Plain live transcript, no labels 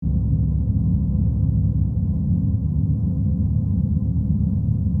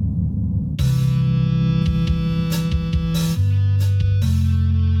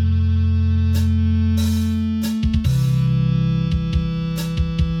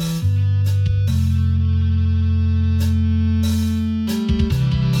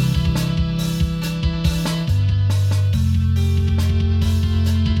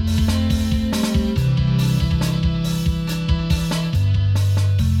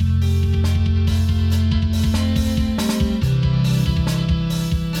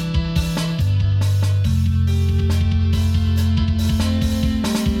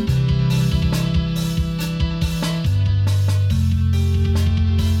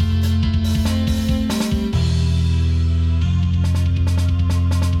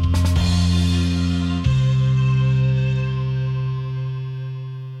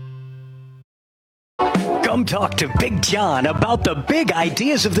talk to Big John about the big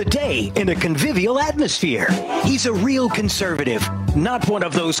ideas of the day in a convivial atmosphere. He's a real conservative, not one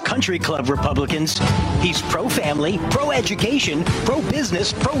of those country club Republicans. He's pro-family, pro-education,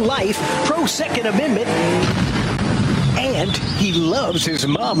 pro-business, pro-life, pro-Second Amendment, and he loves his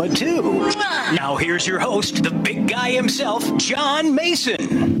mama, too. Now here's your host, the big guy himself, John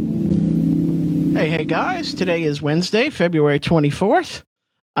Mason. Hey, guys. Today is Wednesday, February 24th,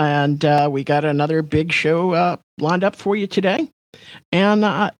 and we got another big show lined up for you today. And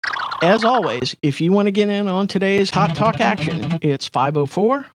as always, if you want to get in on today's Hot Talk action, it's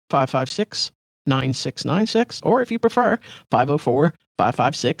 504-556-9696, or if you prefer,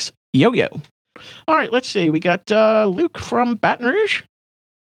 504-556-YO-YO. All right, let's see. We got Luke from Baton Rouge.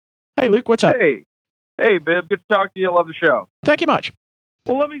 Hey, Luke, what's up? Hey, Bib. Good to talk to you. I love the show. Thank you much.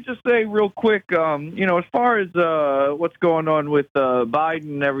 Well, let me just say real quick, as far as what's going on with Biden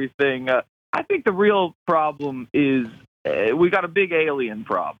and everything, I think the real problem is we got a big alien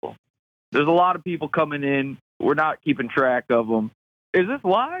problem. There's a lot of people coming in. We're not keeping track of them. Is this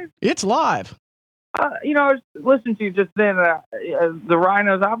live? It's live. I was listening to you just then. The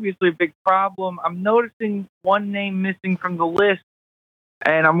rhino's obviously a big problem. I'm noticing one name missing from the list,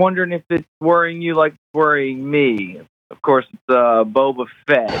 and I'm wondering if it's worrying you like it's worrying me. Of course, it's Boba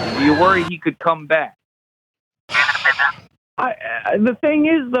Fett. Do you worry he could come back? The thing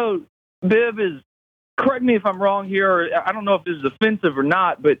is, though, Bib, is, correct me if I'm wrong here, or I don't know if this is offensive or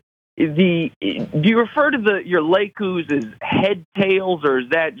not, but do you refer to your Lekus as head tails, or is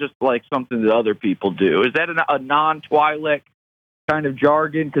that just like something that other people do? Is that a non-Twi'lek kind of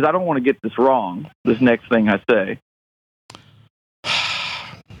jargon? Because I don't want to get this wrong, this next thing I say.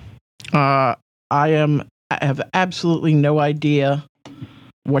 I have absolutely no idea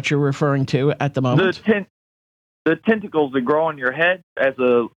what you're referring to at the moment. The tentacles that grow on your head as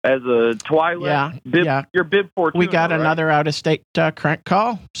a Twi'lek. Yeah. Your Bib Fortuna. We got another out-of-state crank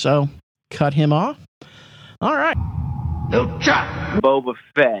call, so cut him off. All right. Boba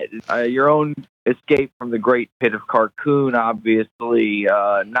Fett, your own escape from the great pit of Carcoon, obviously,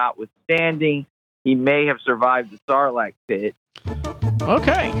 notwithstanding, he may have survived the Sarlacc pit.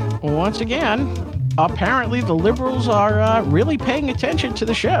 Okay. Once again, apparently the liberals are really paying attention to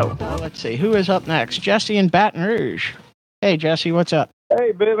the show. Let's see. Who is up next? Jesse in Baton Rouge. Hey, Jesse, what's up?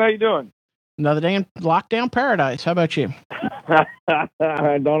 Hey, Bib, how you doing? Another day in lockdown paradise. How about you? Don't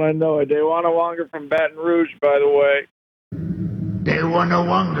I know it? Dewonawanga from Baton Rouge, by the way.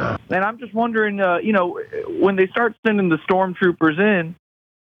 Dewonawanga. And I'm just wondering, when they start sending the stormtroopers in,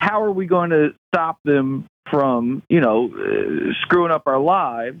 how are we going to stop them from, screwing up our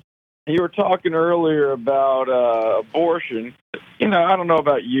lives? You were talking earlier about abortion. I don't know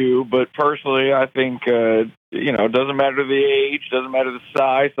about you, but personally, I think, it doesn't matter the age, doesn't matter the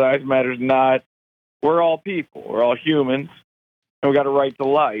size matters not. We're all people. We're all humans, and we got a right to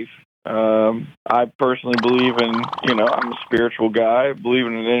life. I personally believe in, I'm a spiritual guy. I believe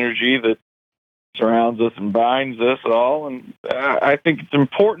in an energy that surrounds us and binds us all, and I think it's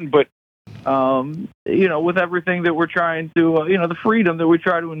important, but with everything that we're trying to, the freedom that we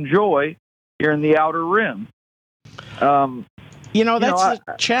try to enjoy here in the Outer Rim. That's a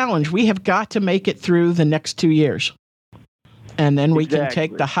challenge. We have got to make it through the next 2 years. And then we can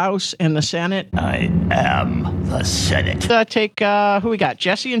take the House and the Senate. I am the Senate. Take, who we got?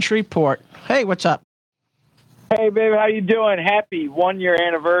 Jesse in Shreveport. Hey, what's up? Hey, baby, how you doing? Happy 1 year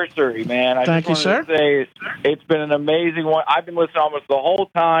anniversary, man. Thank you, sir. To say it's been an amazing one. I've been listening almost the whole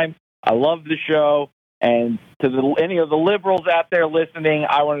time. I love the show. And to any of the liberals out there listening,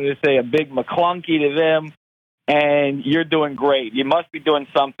 I wanted to say a big MACLUNKey to them. And you're doing great. You must be doing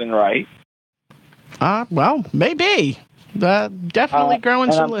something right. Well, maybe. Definitely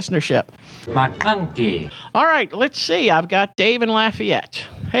growing some listenership. MACLUNKey. All right, let's see. I've got Dave in Lafayette.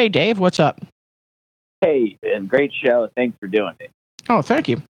 Hey, Dave, what's up? Hey, and great show. Thanks for doing it. Oh, thank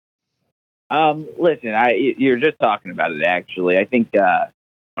you. Listen, you're just talking about it, actually. I think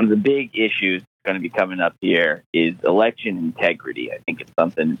one of the big issues going to be coming up here is election integrity. I think it's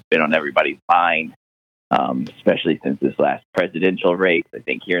something that's been on everybody's mind, especially since this last presidential race. I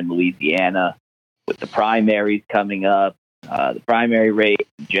think here in Louisiana, with the primaries coming up, the primary race,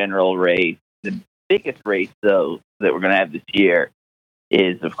 the general race, the biggest race, though, that we're going to have this year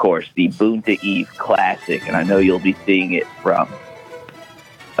is, of course, the Boonta Eve Classic. And I know you'll be seeing it from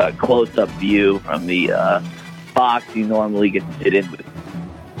a close-up view from the box you normally get to sit in with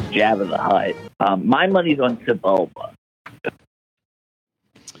Jabba the Hutt. My money's on Sebulba.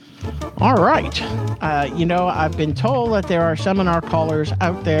 All right. I've been told that there are seminar callers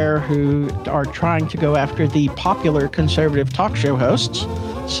out there who are trying to go after the popular conservative talk show hosts.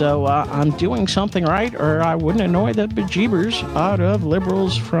 So I'm doing something right, or I wouldn't annoy the bejeebers out of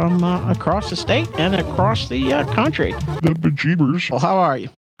liberals from across the state and across the country. The bejeebers. Well, how are you?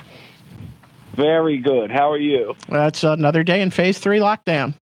 Very good. How are you? That's another day in Phase 3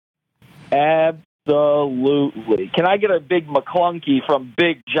 lockdown. Absolutely. Can I get a big McClunky from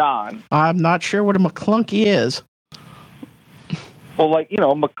Big John? I'm not sure what a McClunky is. Well, saying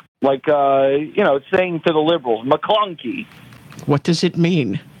to the liberals, McClunky. What does it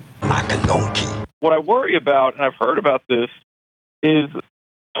mean? MACLUNKEY. What I worry about, and I've heard about this, is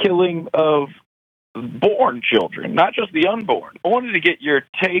killing of born children, not just the unborn. I wanted to get your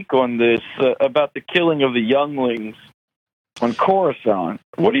take on this about the killing of the younglings on Coruscant.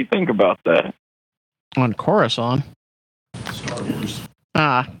 What do you think about that? On Coruscant? Star Wars.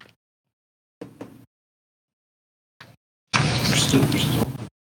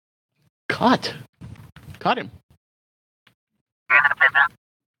 Cut him.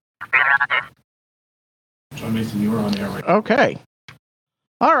 John Mason, you were on air right. Okay.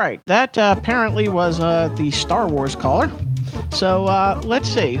 All right. That apparently was the Star Wars caller. So let's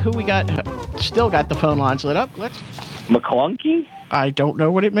see who we got. Still got the phone lines lit up. McClunky? I don't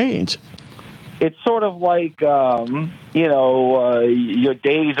know what it means. It's sort of like, your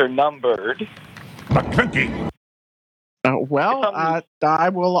days are numbered. MACLUNKEY. I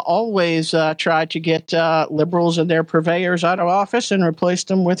will always try to get liberals and their purveyors out of office and replace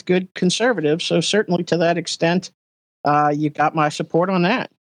them with good conservatives. So certainly to that extent, you got my support on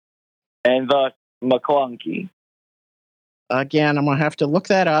that. And thus, McClunky. Again, I'm going to have to look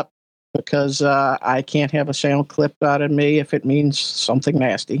that up because I can't have a sound clip out of me if it means something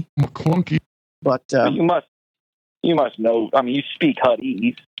nasty. McClunky. But you must know. I mean, you speak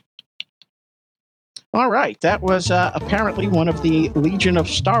Huttese. All right, that was apparently one of the legion of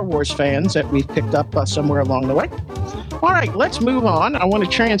Star Wars fans that we've picked up somewhere along the way. All right, let's move on. I want to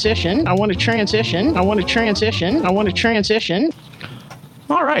transition. All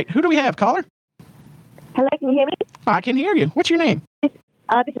right, who do we have, caller? Hello, can you hear me? I can hear you. What's your name? This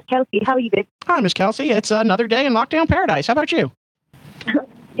is Kelsey. How are you, babe? Hi, Miss Kelsey. It's another day in lockdown paradise. How about you?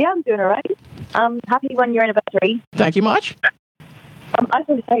 Yeah, I'm doing all right. Happy 1 year anniversary. Thank you much. I just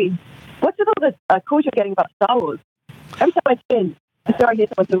want to say, what's with all the calls you're getting about Star Wars? Every time I tune, I start hearing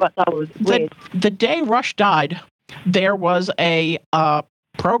someone talk about Star Wars. It's weird. The day Rush died, there was a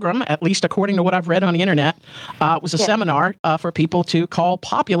program, at least according to what I've read on the internet. It was a seminar for people to call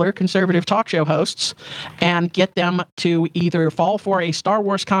popular conservative talk show hosts and get them to either fall for a Star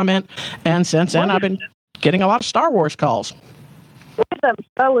Wars comment. And since then, I've been getting a lot of Star Wars calls. What does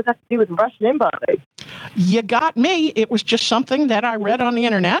Star Wars have to do with Rush Limbaugh, though? You got me. It was just something that I read on the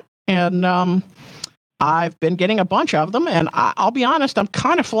internet, and I've been getting a bunch of them, and I'll be honest, I'm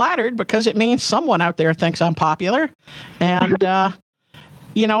kind of flattered because it means someone out there thinks I'm popular. And,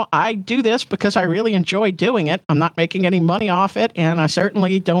 I do this because I really enjoy doing it. I'm not making any money off it, and I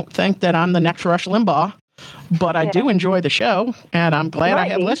certainly don't think that I'm the next Rush Limbaugh, but I do enjoy the show, and I'm glad I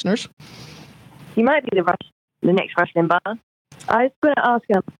have listeners. You might be the next Rush Limbaugh. I was going to ask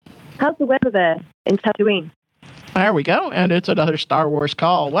him, how's the weather there in Tatooine? There we go, and it's another Star Wars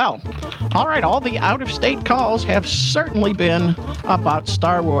call. Well, all right, all the out-of-state calls have certainly been about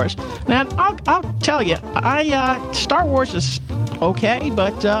Star Wars. Now, I'll tell you, Star Wars is okay,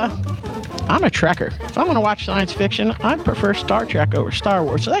 but I'm a Trekker. If I'm going to watch science fiction, I prefer Star Trek over Star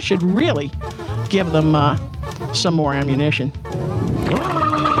Wars, so that should really give them some more ammunition.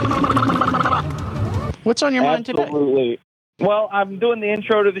 What's on your mind today? Absolutely. Well, I'm doing the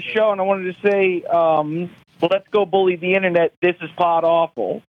intro to the show, and I wanted to say, let's go bully the internet. This is Pod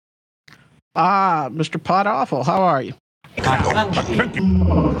Awful. Ah, Mr. Pod Awful, how are you? Pod Awful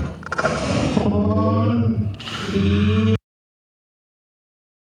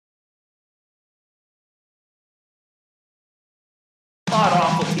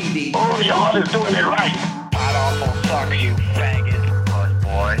TV. Oh, y'all is doing it right. Pod Awful sucks, you faggot.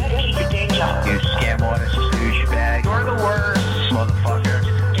 Boy. You scam artist, douchebag. You're the worst. Motherfucker.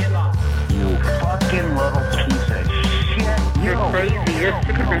 Give up. You fucking little piece of shit. You're crazy. You're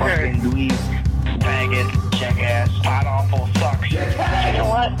sick of your head. Fucking dweeb. Faggot. Jackass. Pod Awful sucks. You know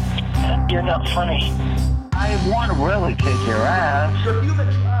what? You're not funny. I want to really kick your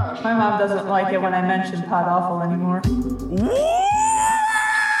ass. My mom doesn't like it when I mention Pod Awful anymore.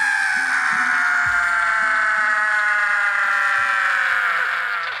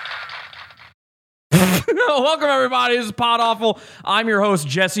 Welcome, everybody. This is Pod Awful. I'm your host,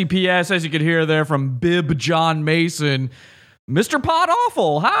 Jesse P.S., as you could hear there from Bib John Mason. Mr. Pod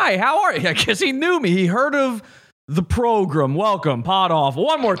Awful, hi, how are you? I guess he knew me. He heard of the program. Welcome, Pod Awful.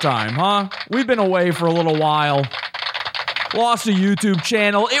 One more time, huh? We've been away for a little while. lost a YouTube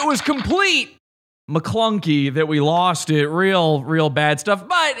channel. It was complete MACLUNKEY that we lost it. Real bad stuff.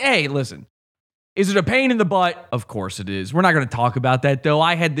 But hey, listen. Is it a pain in the butt? Of course it is. We're not going to talk about that, though.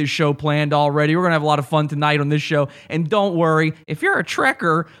 I had this show planned already. We're going to have a lot of fun tonight on this show. And don't worry, if you're a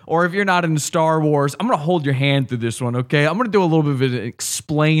Trekker or if you're not into Star Wars, I'm going to hold your hand through this one, okay? I'm going to do a little bit of an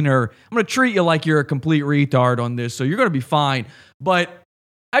explainer. I'm going to treat you like you're a complete retard on this, so you're going to be fine. But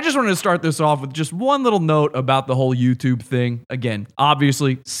I just wanted to start this off with just one little note about the whole YouTube thing. Again,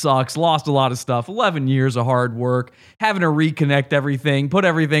 obviously sucks, lost a lot of stuff, 11 years of hard work, having to reconnect everything, put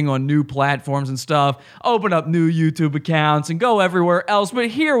everything on new platforms and stuff, open up new YouTube accounts and go everywhere else. But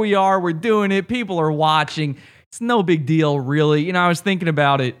here we are, we're doing it, people are watching. It's no big deal, really. You know, I was thinking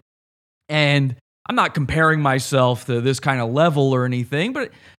about it, and I'm not comparing myself to this kind of level or anything,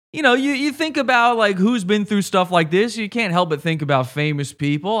 but you know, you think about like who's been through stuff like this. You can't help but think about famous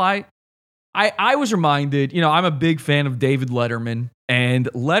people. I was reminded, you know, I'm a big fan of David Letterman, and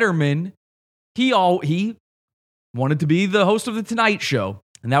Letterman, he wanted to be the host of the Tonight Show,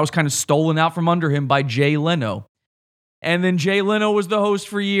 and that was kind of stolen out from under him by Jay Leno. And then Jay Leno was the host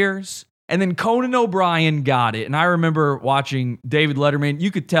for years, and then Conan O'Brien got it. And I remember watching David Letterman.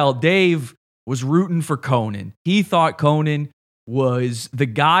 You could tell Dave was rooting for Conan. He thought Conan was the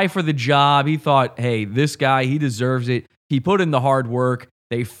guy for the job. He thought, hey, this guy, he deserves it. He put in the hard work.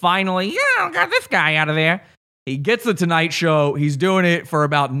 They finally, got this guy out of there. He gets the Tonight Show. He's doing it for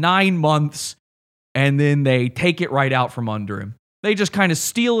about 9 months, and then they take it right out from under him. They just kind of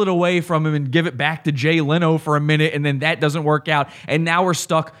steal it away from him and give it back to Jay Leno for a minute, and then that doesn't work out, and now we're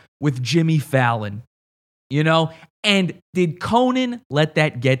stuck with Jimmy Fallon, you know? And did Conan let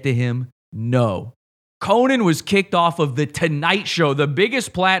that get to him? No. Conan was kicked off of The Tonight Show, the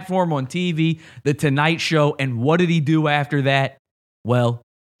biggest platform on TV, The Tonight Show. And what did he do after that? Well,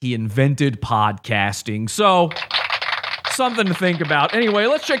 he invented podcasting. So, something to think about. Anyway,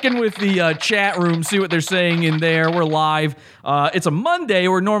 let's check in with the chat room, see what they're saying in there. We're live. It's a Monday.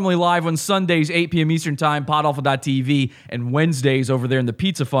 We're normally live on Sundays, 8 p.m. Eastern Time, podawful.tv, and Wednesdays over there in the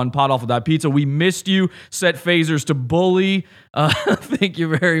Pizza Fund, podawful.pizza. We missed you. Set phasers to bully. Thank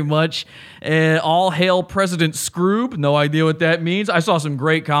you very much. All hail President Scroob. No idea what that means. I saw some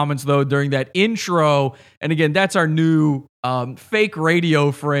great comments, though, during that intro. And again, that's our new fake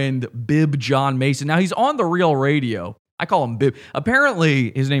radio friend, Bib John Mason. Now, he's on the real radio. I call him Bib.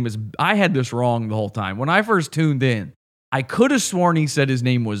 Apparently, his name is... I had this wrong the whole time. When I first tuned in, I could have sworn he said his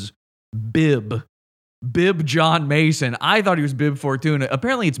name was Bib. Bib John Mason. I thought he was Bib Fortuna.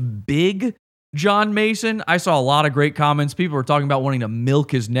 Apparently, it's Big John Mason. I saw a lot of great comments. People were talking about wanting to milk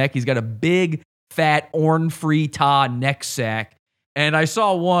his neck. He's got a big, fat, orn-free ta neck sack. And I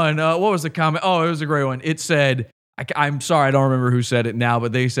saw one. What was the comment? Oh, it was a great one. It said... I'm sorry, I don't remember who said it now,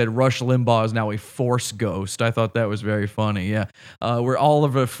 but they said Rush Limbaugh is now a Force ghost. I thought that was very funny, yeah. Where all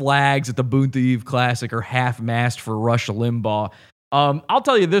of the flags at the Boonta Eve Classic are half-mast for Rush Limbaugh. I'll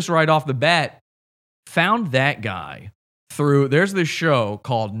tell you this right off the bat. Found that guy through, there's this show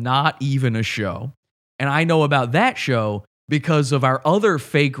called Not Even a Show. And I know about that show because of our other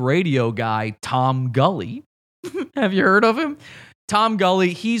fake radio guy, Tom Gully. Have you heard of him? Tom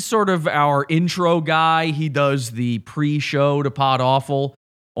Gully, he's sort of our intro guy. He does the pre-show to Pod Awful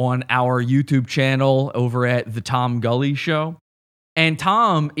on our YouTube channel over at The Tom Gully Show. And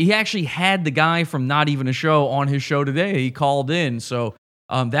Tom, he actually had the guy from Not Even a Show on his show today. He called in, so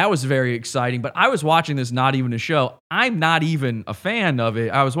that was very exciting. But I was watching this Not Even a Show. I'm not even a fan of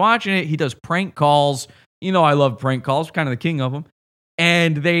it. I was watching it. He does prank calls. You know I love prank calls, kind of the king of them.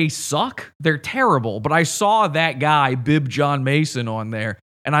 And they suck. They're terrible. But I saw that guy, Bib John Mason, on there.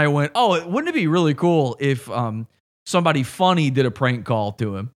 And I went, oh, wouldn't it be really cool if somebody funny did a prank call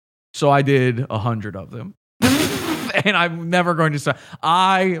to him? So I did 100 of them. And I'm never going to stop.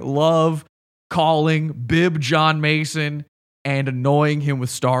 I love calling Bib John Mason and annoying him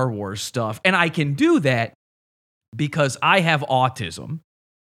with Star Wars stuff. And I can do that because I have autism.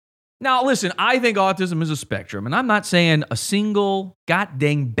 Now, listen, I think autism is a spectrum, and I'm not saying a single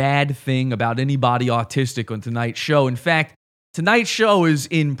goddamn bad thing about anybody autistic on tonight's show. In fact, tonight's show is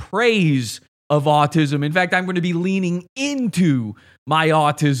in praise of autism. In fact, I'm going to be leaning into my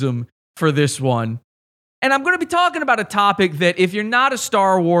autism for this one. And I'm going to be talking about a topic that if you're not a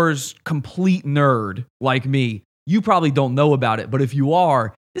Star Wars complete nerd like me, you probably don't know about it. But if you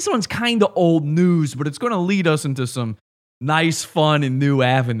are, this one's kind of old news, but it's going to lead us into some nice, fun, and new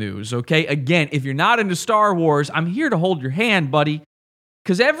avenues, okay? Again, if you're not into Star Wars, I'm here to hold your hand, buddy.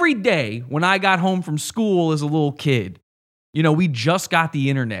 Because every day when I got home from school as a little kid, you know, we just got the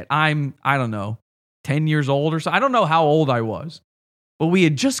internet. I don't know, 10 years old or so. I don't know how old I was. But we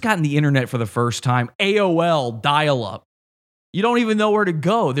had just gotten the internet for the first time. AOL dial-up. You don't even know where to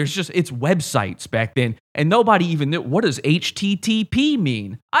go. It's websites back then. And nobody even knew, what does HTTP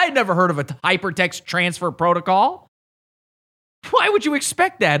mean? I had never heard of a hypertext transfer protocol. Why would you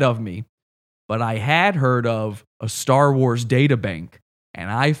expect that of me? But I had heard of a Star Wars databank,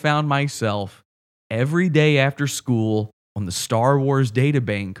 and I found myself every day after school on the Star Wars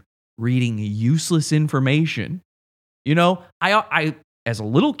databank reading useless information. You know, I as a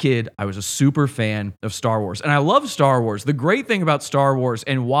little kid, I was a super fan of Star Wars, and I love Star Wars. The great thing about Star Wars,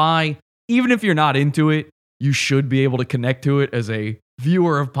 and why, even if you're not into it, you should be able to connect to it as a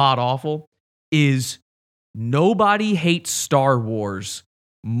viewer of Pod Awful, is nobody hates Star Wars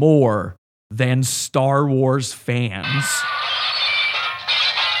more than Star Wars fans.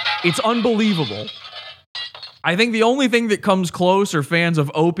 It's unbelievable. I think the only thing that comes close are fans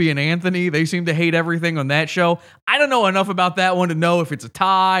of Opie and Anthony. They seem to hate everything on that show. I don't know enough about that one to know if it's a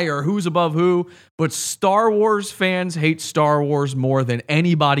tie or who's above who, but Star Wars fans hate Star Wars more than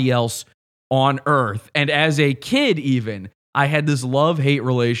anybody else on Earth. And as a kid even, I had this love-hate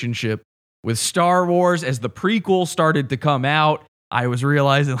relationship with Star Wars. As the prequel started to come out, I was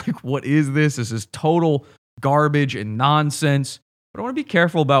realizing, like, what is this? This is total garbage and nonsense. But I want to be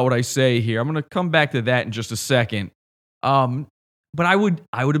careful about what I say here. I'm going to come back to that in just a second. But I would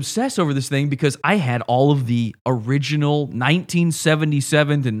obsess over this thing because I had all of the original 1977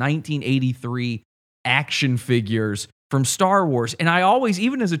 to 1983 action figures from Star Wars. And I always,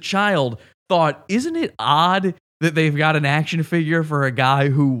 even as a child, thought, isn't it odd that they've got an action figure for a guy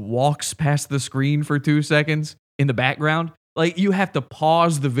who walks past the screen for 2 seconds in the background? Like, you have to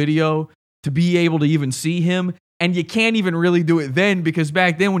pause the video to be able to even see him. And you can't even really do it then, because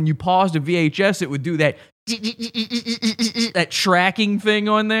back then when you paused a VHS, it would do that tracking thing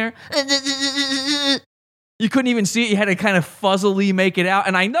on there. You couldn't even see it. You had to kind of fuzzily make it out.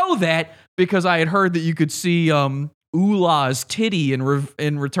 And I know that because I had heard that you could see Ulaa's titty in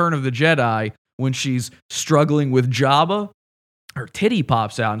Return of the Jedi when she's struggling with Jabba. Her titty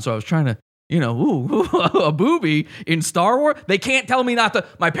pops out. And so I was trying to, a boobie in Star Wars. They can't tell me not to.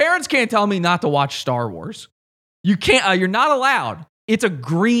 My parents can't tell me not to watch Star Wars. You can't, you're not allowed. It's a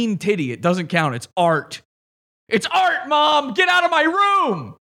green titty. It doesn't count. It's art. It's art, Mom. Get out of my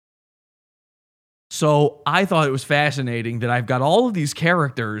room. So I thought it was fascinating that I've got all of these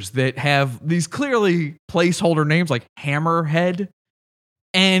characters that have these clearly placeholder names like Hammerhead.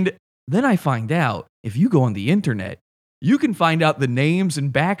 And then I find out, if you go on the internet, you can find out the names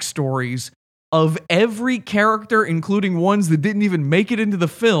and backstories of every character, including ones that didn't even make it into the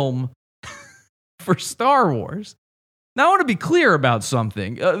film, for Star Wars. Now, I want to be clear about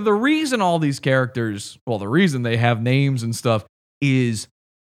something. The reason all these characters, the reason they have names and stuff is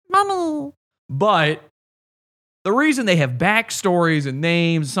Mama. But the reason they have backstories and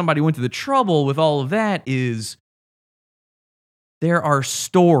names, somebody went to the trouble with all of that, is there are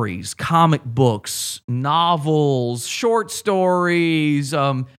stories, comic books, novels, short stories,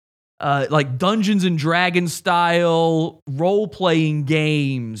 like Dungeons and Dragons style role-playing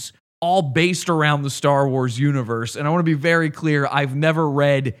games, all based around the Star Wars universe. And I want to be very clear, I've never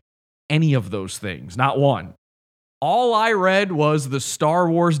read any of those things, not one. All I read was the Star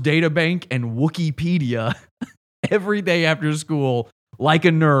Wars databank and Wikipedia every day after school, like a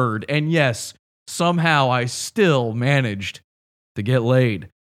nerd. And yes, somehow I still managed to get laid.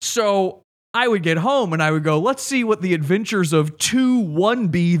 So I would get home and I would go, let's see what the adventures of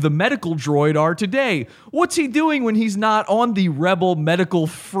 2-1B, the medical droid, are today. What's he doing when he's not on the rebel medical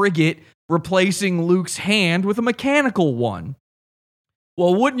frigate replacing Luke's hand with a mechanical one?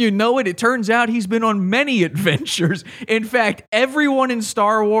 Well, wouldn't you know it? It turns out he's been on many adventures. In fact, everyone in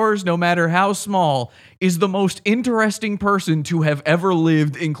Star Wars, no matter how small, is the most interesting person to have ever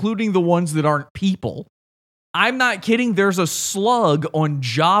lived, including the ones that aren't people. I'm not kidding. There's a slug on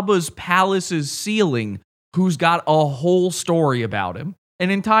Jabba's palace's ceiling who's got a whole story about him. An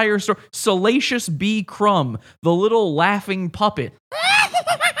entire story. Salacious B. Crumb, the little laughing puppet.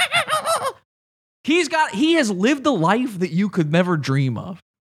 He has lived a life that you could never dream of.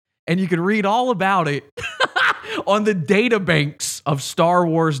 And you can read all about it on the databanks of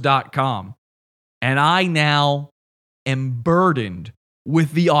StarWars.com. And I now am burdened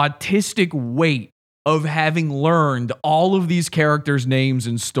with the autistic weight of having learned all of these characters' names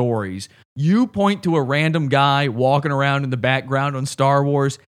and stories. You point to a random guy walking around in the background on Star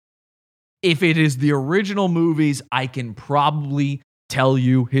Wars. If it is the original movies, I can probably tell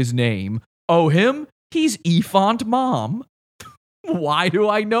you his name. Oh, him? He's Efont Mom. Why do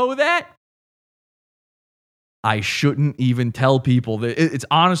I know that? I shouldn't even tell people that. It's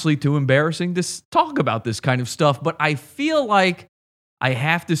honestly too embarrassing to talk about this kind of stuff, but I feel like I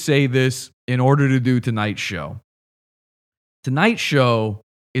have to say this in order to do tonight's show. Tonight's show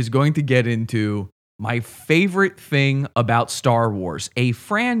is going to get into my favorite thing about Star Wars, a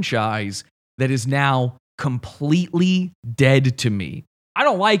franchise that is now completely dead to me. I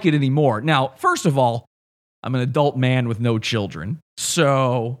don't like it anymore. Now, first of all, I'm an adult man with no children.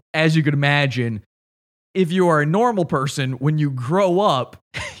 So, as you could imagine, if you are a normal person, when you grow up,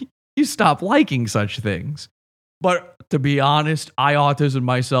 you stop liking such things. But to be honest, I autism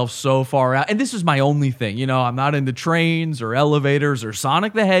myself so far out. And this is my only thing. You know, I'm not into trains or elevators or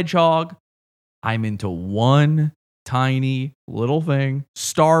Sonic the Hedgehog. I'm into one tiny little thing.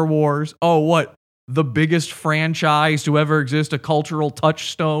 Star Wars. Oh, what? The biggest franchise to ever exist, a cultural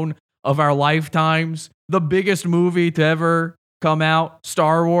touchstone of our lifetimes. The biggest movie to ever come out.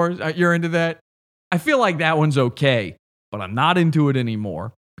 Star Wars. You're into that? I feel like that one's okay, but I'm not into it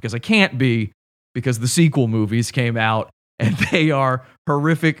anymore because I can't be, because the sequel movies came out and they are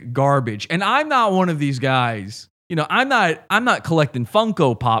horrific garbage. And I'm not one of these guys. You know, I'm not collecting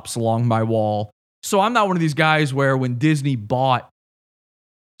Funko Pops along my wall. So I'm not one of these guys where when Disney bought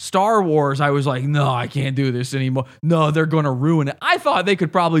Star Wars, I was like, no, I can't do this anymore. No, they're going to ruin it. I thought they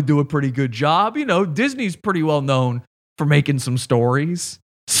could probably do a pretty good job. You know, Disney's pretty well known for making some stories.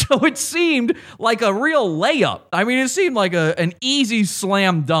 So it seemed like a real layup. I mean, it seemed like an easy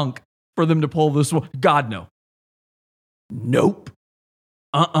slam dunk for them to pull this one. God, no. Nope.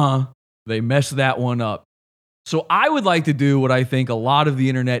 They messed that one up. So I would like to do what I think a lot of the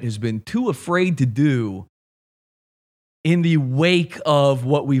internet has been too afraid to do in the wake of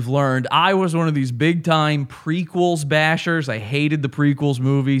what we've learned. I was one of these big-time prequels bashers. I hated the prequels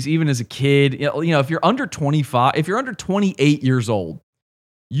movies, even as a kid. You know, if you're under 25, if you're under 28 years old,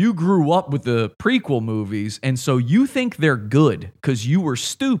 you grew up with the prequel movies, and so you think they're good because you were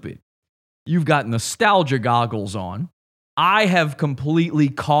stupid. You've got nostalgia goggles on. I have completely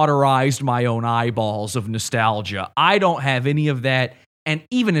cauterized my own eyeballs of nostalgia. I don't have any of that. And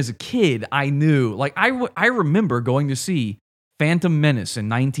even as a kid, I knew, like, I remember going to see Phantom Menace in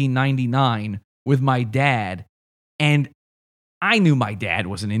 1999 with my dad, and I knew my dad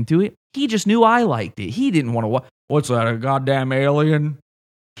wasn't into it. He just knew I liked it. He didn't want to watch, what's that, a goddamn alien?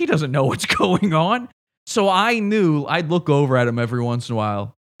 He doesn't know what's going on. So I knew I'd look over at him every once in a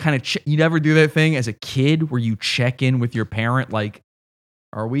while. Kind of, you never do that thing as a kid where you check in with your parent, like,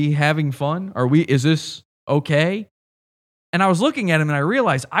 are we having fun? Is this okay? And I was looking at him and I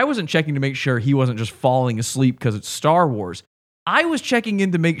realized I wasn't checking to make sure he wasn't just falling asleep because it's Star Wars. I was checking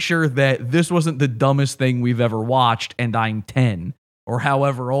in to make sure that this wasn't the dumbest thing we've ever watched and I'm 10 or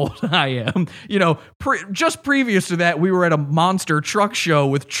however old I am. You know, just previous to that, we were at a monster truck show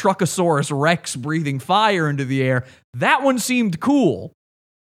with Truckosaurus Rex breathing fire into the air. That one seemed cool.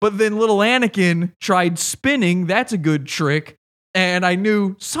 But then little Anakin tried spinning. That's a good trick. And I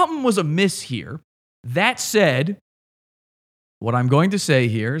knew something was amiss here. That said, what I'm going to say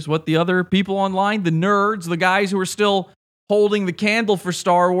here is what the other people online, the nerds, the guys who are still holding the candle for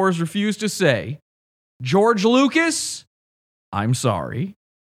Star Wars, refuse to say. George Lucas, I'm sorry.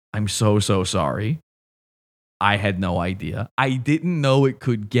 I'm so sorry. I had no idea. I didn't know it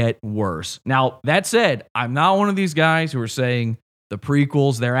could get worse. Now, that said, I'm not one of these guys who are saying the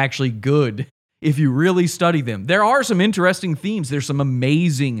prequels, they're actually good if you really study them. There are some interesting themes. There's some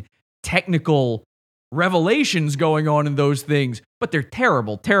amazing technical revelations going on in those things, but they're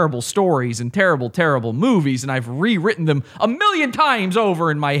terrible, terrible stories and terrible, terrible movies, and I've rewritten them a million times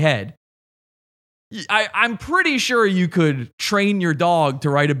over in my head. I'm pretty sure you could train your dog to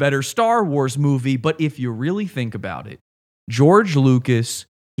write a better Star Wars movie, but if you really think about it, George Lucas,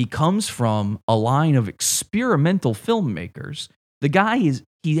 he comes from a line of experimental filmmakers. The guy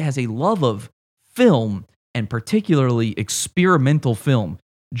he has a love of film and particularly experimental film.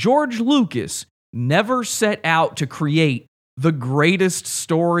 George Lucas never set out to create the greatest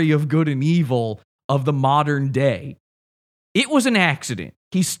story of good and evil of the modern day. It was an accident.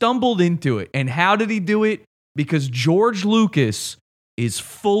 He stumbled into it. And how did he do it? Because George Lucas is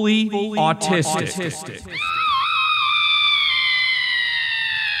fully autistic.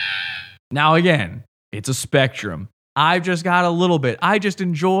 Now, again, it's a spectrum. I've just got a little bit. I just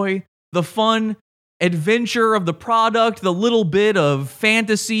enjoy the fun adventure of the product, the little bit of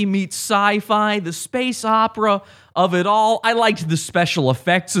fantasy meets sci-fi, the space opera of it all. I liked the special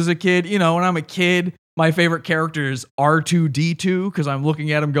effects as a kid. You know, when I'm a kid, my favorite character is R2-D2 because I'm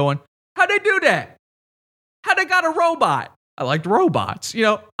looking at him going, how'd they do that? How'd they got a robot? I liked robots. You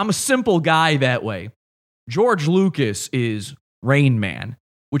know, I'm a simple guy that way. George Lucas is Rain Man,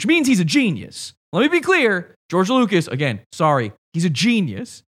 which means he's a genius. Let me be clear. George Lucas, again, sorry, he's a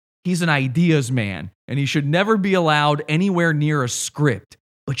genius. He's an ideas man, and he should never be allowed anywhere near a script.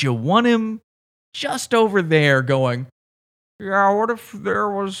 But you want him just over there going, yeah, what if there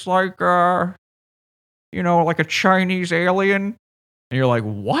was like, like a Chinese alien? And you're like,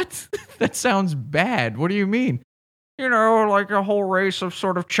 what? That sounds bad. What do you mean? Like a whole race of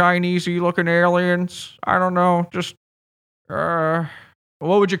sort of Chinese-y looking aliens. I don't know. Just, what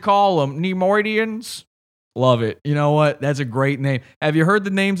would you call them? Nemoidians? Love it. You know what? That's a great name. Have you heard the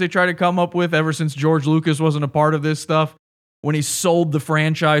names they try to come up with ever since George Lucas wasn't a part of this stuff? When he sold the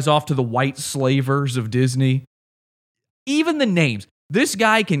franchise off to the white slavers of Disney? Even the names. This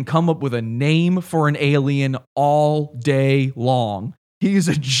guy can come up with a name for an alien all day long. He is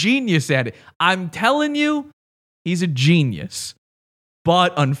a genius at it. I'm telling you, he's a genius.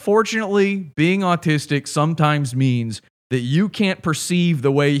 But unfortunately, being autistic sometimes means that you can't perceive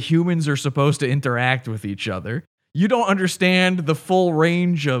the way humans are supposed to interact with each other. You don't understand the full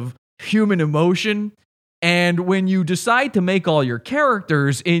range of human emotion. And when you decide to make all your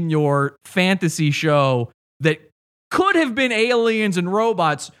characters in your fantasy show that could have been aliens and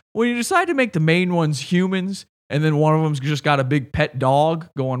robots, when you decide to make the main ones humans, and then one of them's just got a big pet dog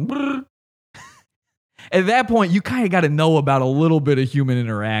going, brrr, at that point, you kind of got to know about a little bit of human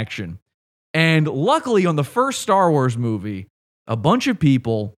interaction. And luckily, on the first Star Wars movie, a bunch of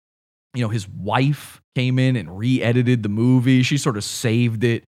people, his wife came in and re-edited the movie. She sort of saved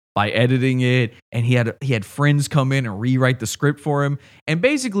it by editing it. And he had friends come in and rewrite the script for him. And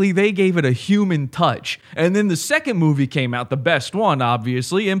basically, they gave it a human touch. And then the second movie came out, the best one,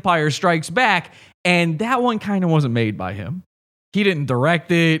 obviously, Empire Strikes Back. And that one kind of wasn't made by him. He didn't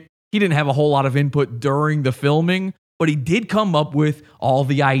direct it. He didn't have a whole lot of input during the filming, but he did come up with all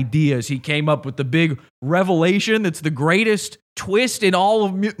the ideas. He came up with the big revelation that's the greatest twist in all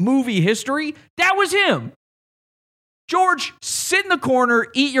of movie history. That was him. George, sit in the corner,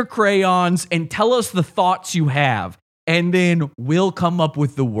 eat your crayons, and tell us the thoughts you have. And then we'll come up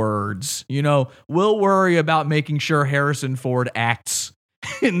with the words. We'll worry about making sure Harrison Ford acts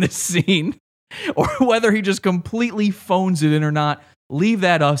in this scene, or whether he just completely phones it in or not. Leave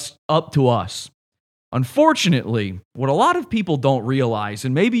that up to us. Unfortunately, what a lot of people don't realize,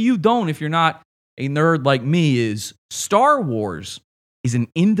 and maybe you don't if you're not a nerd like me, is Star Wars is an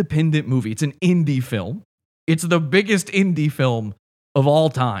independent movie. It's an indie film. It's the biggest indie film of all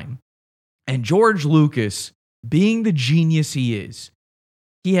time. And George Lucas, being the genius he is,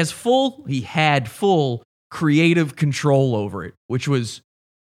 he had full creative control over it, which was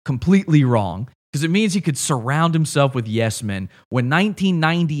completely wrong. Because it means he could surround himself with yes men. When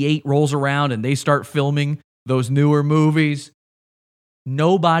 1998 rolls around and they start filming those newer movies,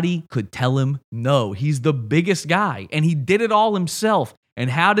 nobody could tell him no. He's the biggest guy, and he did it all himself. And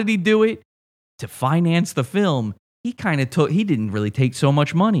how did he do it? To finance the film, he didn't really take so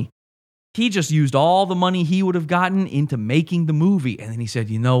much money. He just used all the money he would have gotten into making the movie. And then he said,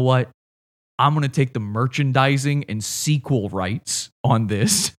 you know what? I'm going to take the merchandising and sequel rights on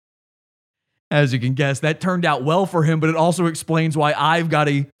this. As you can guess, that turned out well for him, but it also explains why I've got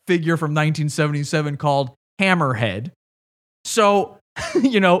a figure from 1977 called Hammerhead. So,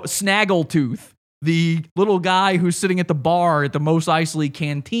 Snaggletooth, the little guy who's sitting at the bar at the Mos Eisley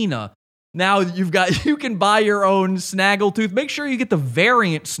Cantina. Now you can buy your own Snaggletooth. Make sure you get the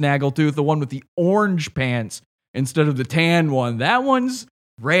variant Snaggletooth, the one with the orange pants instead of the tan one. That one's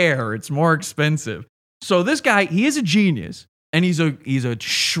rare. It's more expensive. So this guy, he is a genius. And he's a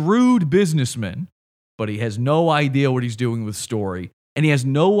shrewd businessman, but he has no idea what he's doing with story. And he has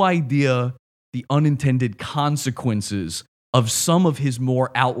no idea the unintended consequences of some of his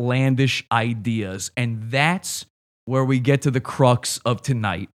more outlandish ideas. And that's where we get to the crux of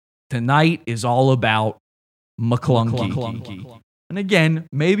tonight. Tonight is all about MACLUNKEY. And again,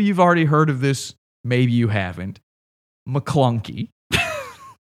 maybe you've already heard of this, maybe you haven't. MACLUNKEY.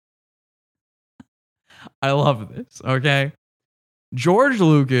 I love this, okay? George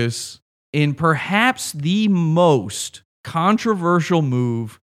Lucas, in perhaps the most controversial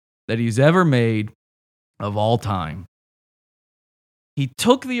move that he's ever made of all time, he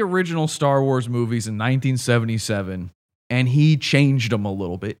took the original Star Wars movies in 1977 and he changed them a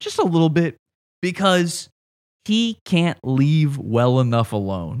little bit, just a little bit, because he can't leave well enough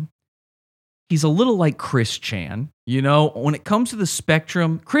alone. He's a little like Chris Chan. When it comes to the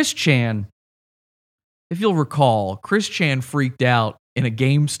spectrum, Chris Chan, if you'll recall, Chris Chan freaked out in a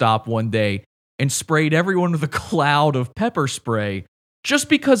GameStop one day and sprayed everyone with a cloud of pepper spray just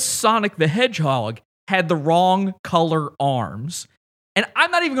because Sonic the Hedgehog had the wrong color arms. And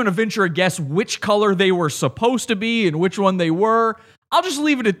I'm not even going to venture a guess which color they were supposed to be and which one they were. I'll just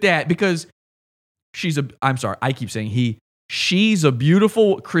leave it at that because she's a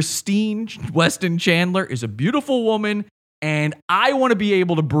beautiful, Christine Weston Chandler is a beautiful woman. And I want to be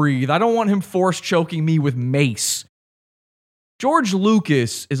able to breathe. I don't want him force choking me with mace. George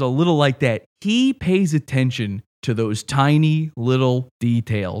Lucas is a little like that. He pays attention to those tiny little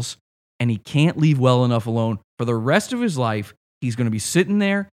details, and he can't leave well enough alone. For the rest of his life, he's going to be sitting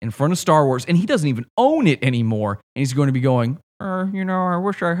there in front of Star Wars, and he doesn't even own it anymore. And he's going to be going, I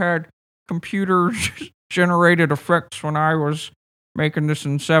wish I had computer-generated effects when I was making this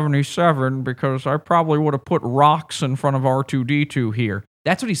in 77, because I probably would have put rocks in front of R2-D2 here.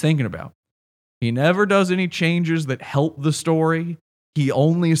 That's what he's thinking about. He never does any changes that help the story. He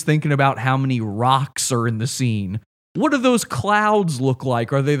only is thinking about how many rocks are in the scene. What do those clouds look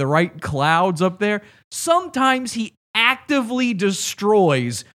like? Are they the right clouds up there? Sometimes he actively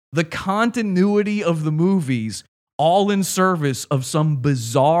destroys the continuity of the movies, all in service of some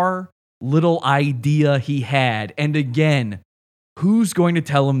bizarre little idea he had. And again, who's going to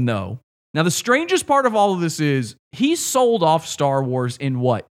tell him no? Now, the strangest part of all of this is he sold off Star Wars in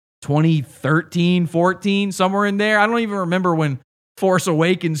what? 2013, 14, somewhere in there. I don't even remember when Force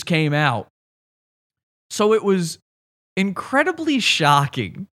Awakens came out. So it was incredibly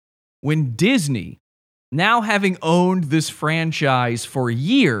shocking when Disney, now having owned this franchise for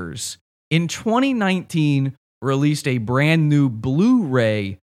years, in 2019 released a brand new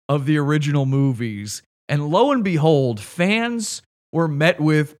Blu-ray of the original movies. And lo and behold, fans were met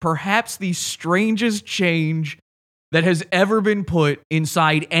with perhaps the strangest change that has ever been put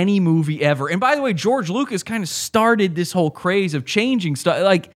inside any movie ever. And by the way, George Lucas kind of started this whole craze of changing stuff.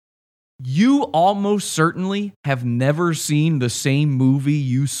 Like, you almost certainly have never seen the same movie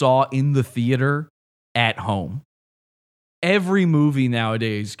you saw in the theater at home. Every movie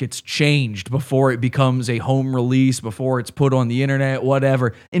nowadays gets changed before it becomes a home release, before it's put on the internet,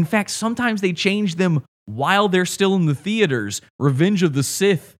 whatever. In fact, sometimes they change them while they're still in the theaters. Revenge of the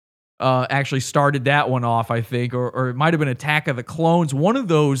Sith actually started that one off, I think, or it might have been Attack of the Clones. One of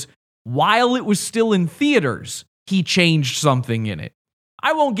those, while it was still in theaters, he changed something in it.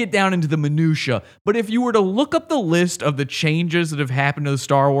 I won't get down into the minutia, but if you were to look up the list of the changes that have happened to the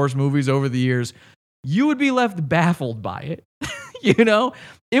Star Wars movies over the years, you would be left baffled by it. You know,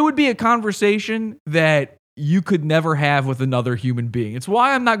 it would be a conversation that you could never have with another human being. It's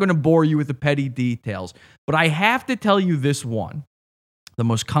why I'm not going to bore you with the petty details, but I have to tell you this one. The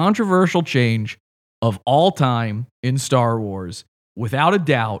most controversial change of all time in Star Wars, without a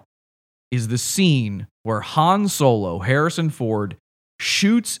doubt, is the scene where Han Solo, Harrison Ford,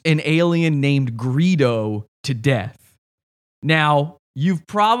 shoots an alien named Greedo to death. Now, you've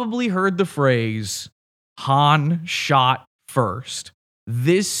probably heard the phrase, Han shot first.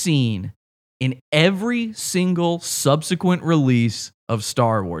 This scene, in every single subsequent release of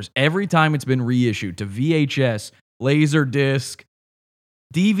Star Wars, every time it's been reissued to VHS, Laserdisc,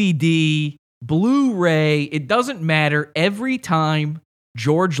 DVD, Blu-ray, it doesn't matter. Every time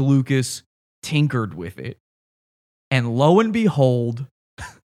George Lucas tinkered with it. And lo and behold,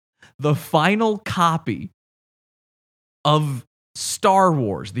 the final copy of Star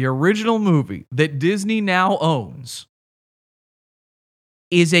Wars, the original movie that Disney now owns,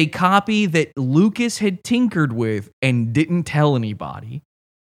 is a copy that Lucas had tinkered with and didn't tell anybody.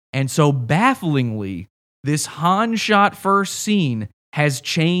 And so bafflingly, this Han shot first scene has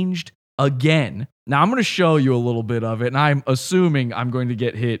changed again. Now I'm going to show you a little bit of it, and I'm assuming I'm going to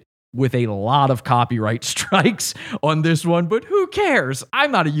get hit with a lot of copyright strikes on this one, but who cares?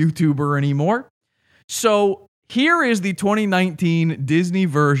 I'm not a YouTuber anymore. So here is the 2019 Disney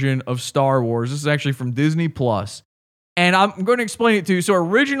version of Star Wars. This is actually from Disney Plus. And I'm going to explain it to you. So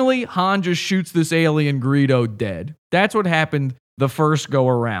originally, Han just shoots this alien Greedo dead. That's what happened the first go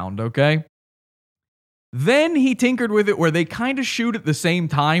around, okay? Then he tinkered with it where they kind of shoot at the same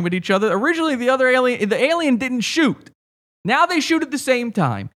time at each other. Originally, the alien didn't shoot. Now they shoot at the same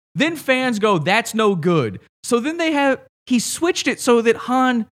time. Then fans go, that's no good. So then he switched it so that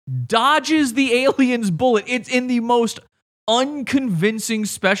Han dodges the alien's bullet. It's in the most unconvincing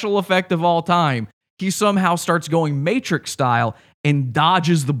special effect of all time. He somehow starts going Matrix style and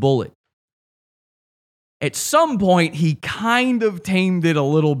dodges the bullet. At some point, he kind of tamed it a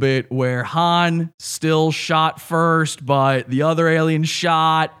little bit where Han still shot first, but the other alien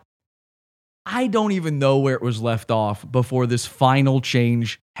shot. I don't even know where it was left off before this final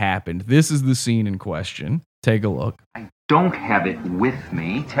change happened. This is the scene in question. Take a look. I don't have it with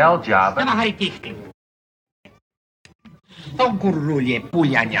me. Tell Jabba.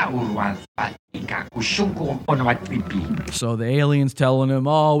 So the alien's telling him,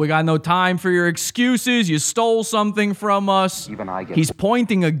 oh, we got no time for your excuses. You stole something from us. Even I get He's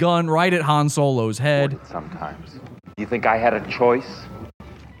pointing a gun right at Han Solo's head. sometimes. You think I had a choice?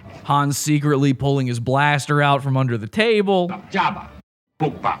 Han's secretly pulling his blaster out from under the table.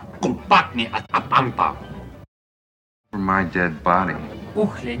 For my dead body.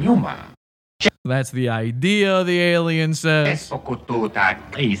 That's the idea, the alien says.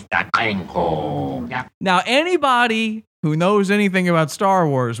 Now, anybody who knows anything about Star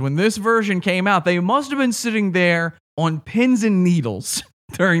Wars, when this version came out, they must have been sitting there on pins and needles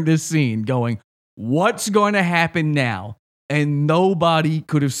during this scene going, what's going to happen now? And nobody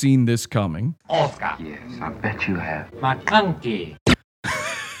could have seen this coming. Oscar. Yes, I bet you have. MACLUNKEY.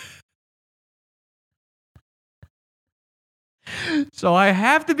 So I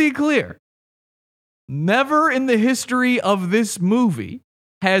have to be clear. Never in the history of this movie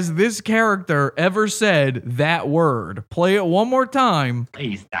has this character ever said that word. Play it one more time.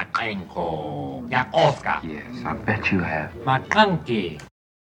 Oscar. Yes, I bet you have. MACLUNKEY.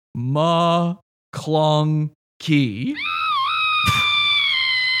 MACLUNKEY.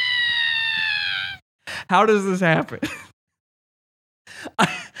 How does this happen?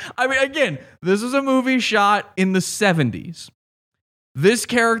 I mean, again, this is a movie shot in the 70s. This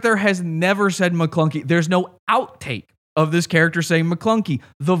character has never said McClunky. There's no outtake of this character saying McClunky.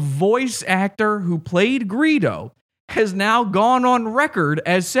 The voice actor who played Greedo has now gone on record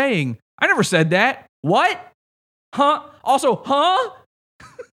as saying, I never said that. What? Huh? Also, huh?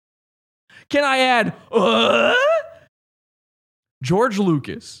 Can I add, George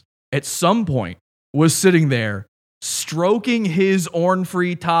Lucas, at some point, was sitting there stroking his Orn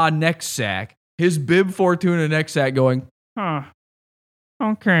Free Ta neck sack, his Bib Fortuna neck sack, going, huh.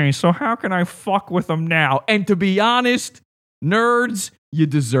 Okay, so how can I fuck with them now? And to be honest, nerds, you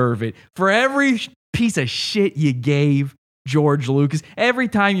deserve it. For every piece of shit you gave George Lucas, every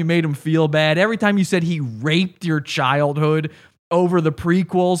time you made him feel bad, every time you said he raped your childhood over the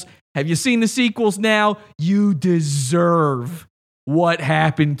prequels, have you seen the sequels now? You deserve what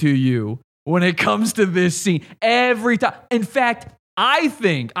happened to you when it comes to this scene. Every time. In fact, I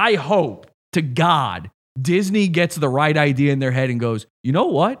hope to God, Disney gets the right idea in their head and goes, you know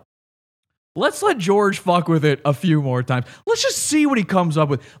what? Let's let George fuck with it a few more times. Let's just see what he comes up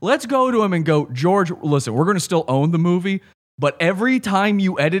with. Let's go to him and go, George, listen, we're going to still own the movie, but every time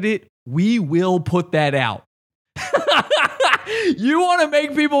you edit it, we will put that out. You want to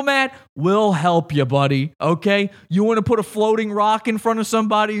make people mad? We'll help you, buddy. Okay? You want to put a floating rock in front of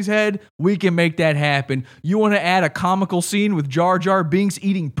somebody's head? We can make that happen. You want to add a comical scene with Jar Jar Binks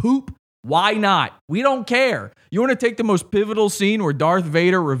eating poop? Why not? We don't care. You want to take the most pivotal scene where Darth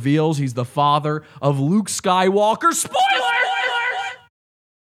Vader reveals he's the father of Luke Skywalker? Spoiler!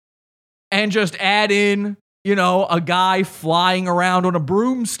 And just add in, a guy flying around on a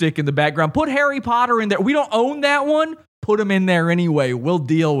broomstick in the background. Put Harry Potter in there. We don't own that one. Put him in there anyway. We'll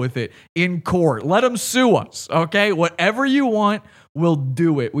deal with it in court. Let him sue us, okay? Whatever you want, we'll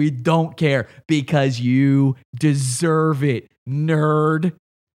do it. We don't care because you deserve it, nerd.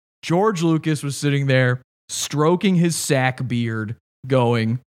 George Lucas was sitting there stroking his sack beard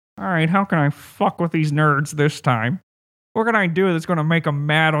going, all right, how can I fuck with these nerds this time? What can I do that's going to make them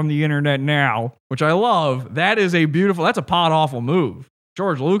mad on the internet now? Which I love. That's a pod awful move.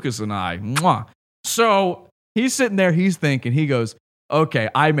 George Lucas and I. Mwah. So he's sitting there, he's thinking, he goes, okay,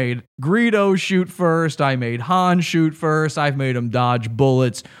 I made Greedo shoot first. I made Han shoot first. I've made him dodge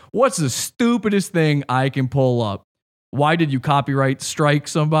bullets. What's the stupidest thing I can pull up? Why did you copyright strike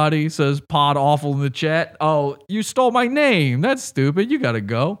somebody? Says pod awful in the chat. Oh, you stole my name. That's stupid. You got to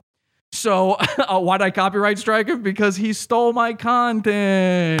go. So why'd I copyright strike him? Because he stole my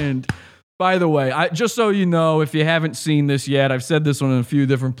content. By the way, just so you know, if you haven't seen this yet, I've said this one in a few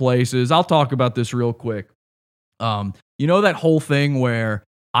different places. I'll talk about this real quick. You know that whole thing where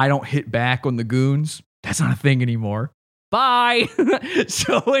I don't hit back on the goons? That's not a thing anymore. Bye.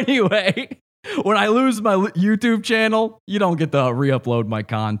 So anyway, when I lose my YouTube channel, you don't get to re-upload my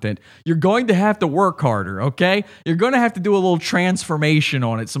content. You're going to have to work harder, okay? You're going to have to do a little transformation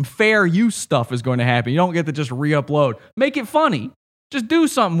on it. Some fair use stuff is going to happen. You don't get to just re-upload. Make it funny. Just do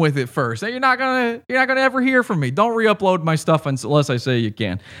something with it first. You're not gonna ever hear from me. Don't re-upload my stuff unless I say you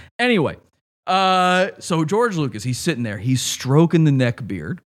can. Anyway, so George Lucas, he's sitting there. He's stroking the neck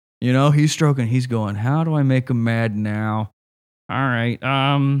beard. He's stroking. He's going, how do I make him mad now? All right.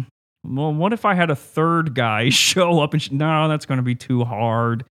 Well, what if I had a third guy show up and no, that's going to be too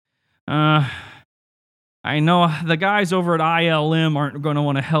hard. I know the guys over at ILM aren't going to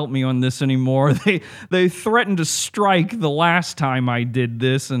want to help me on this anymore. They threatened to strike the last time I did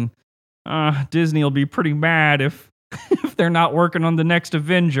this, and Disney will be pretty mad if they're not working on the next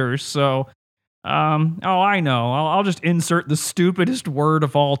Avengers. So, I know. I'll just insert the stupidest word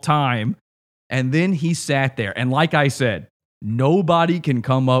of all time. And then he sat there, and like I said, nobody can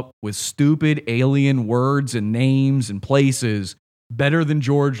come up with stupid alien words and names and places better than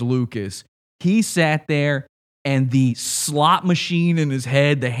George Lucas. He sat there and the slot machine in his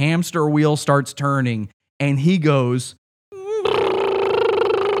head, the hamster wheel starts turning, and he goes,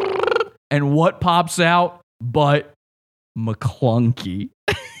 and what pops out but McClunky.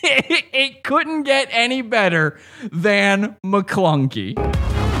 It couldn't get any better than McClunky.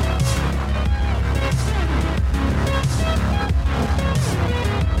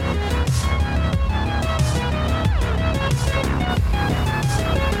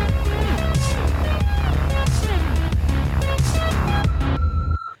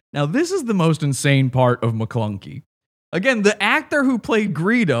 Now, this is the most insane part of McClunky. Again, the actor who played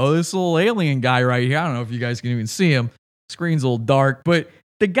Greedo, this little alien guy right here, I don't know if you guys can even see him. Screen's a little dark, but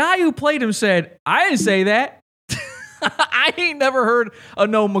the guy who played him said, I didn't say that. I ain't never heard of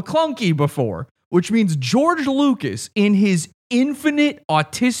no McClunky before, which means George Lucas, in his infinite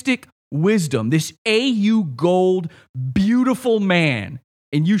autistic wisdom, this AU gold, beautiful man,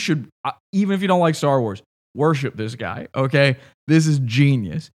 and you should, even if you don't like Star Wars, worship this guy, okay? This is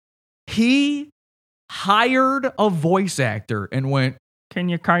genius. He hired a voice actor and went, can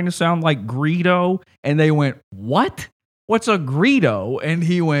you kind of sound like Greedo? And they went, what? What's a Greedo? And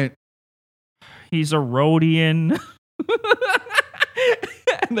he went, he's a Rhodian.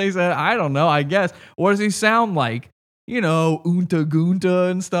 And they said, I don't know, I guess. What does he sound like? You know, Oonta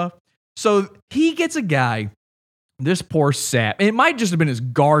Goonta and stuff. So he gets a guy, this poor sap. It might just have been his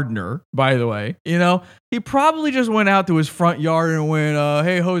gardener, by the way. You know, he probably just went out to his front yard and went,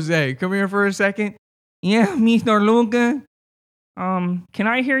 hey, Jose, come here for a second. Yeah, Mr. Luca. Can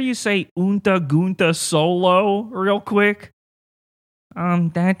I hear you say Oonta Goonta solo real quick?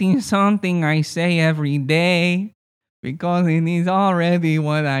 That is something I say every day because it is already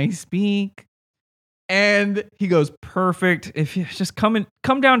what I speak. And he goes, perfect. If you just come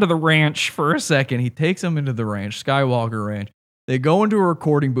down to the ranch for a second. He takes him into the ranch, Skywalker Ranch. They go into a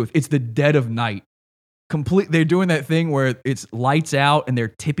recording booth. It's the dead of night. They're doing that thing where it's lights out and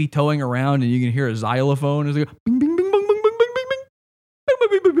they're tippy-toeing around and you can hear a xylophone as they go bing, bing, bing, bing, bing, bing, bing, bing,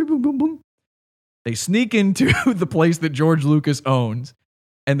 bing, bing, bing, bing, bing, bing. They sneak into the place that George Lucas owns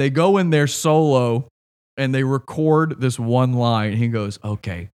and they go in there solo and they record this one line. He goes,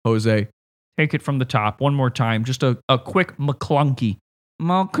 okay, Jose, take it from the top one more time. Just a quick McClunky.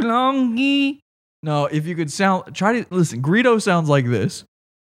 McClunky. No, if you could try to listen. Greedo sounds like this.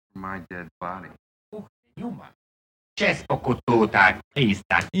 My dead body. You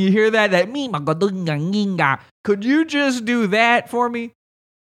hear that? Could you just do that for me?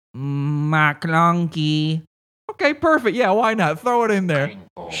 McClunky. Okay, perfect. Yeah, why not? Throw it in there.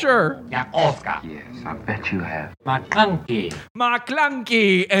 Sure. Yes, I bet you have. MACLUNKEY.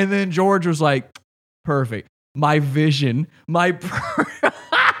 McClunky. And then George was like, perfect. My vision,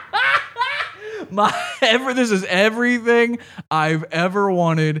 this is everything I've ever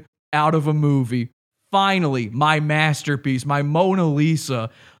wanted out of a movie. Finally, my masterpiece, my Mona Lisa.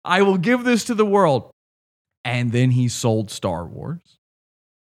 I will give this to the world. And then he sold Star Wars.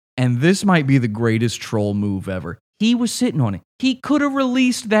 And this might be the greatest troll move ever. He was sitting on it. He could have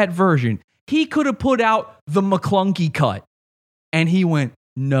released that version. He could have put out the McClunky cut. And he went,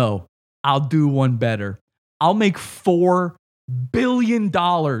 no, I'll do one better. I'll make $4 billion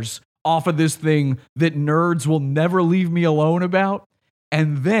off of this thing that nerds will never leave me alone about.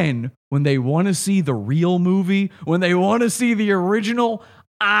 And then when they want to see the real movie, when they want to see the original,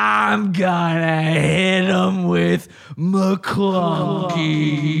 I'm gonna hit them with McClunky.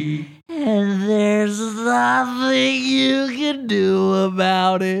 And there's nothing you can do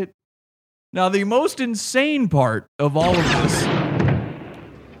about it. Now, the most insane part of all of this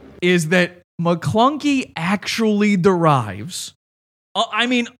is that McClunky actually derives,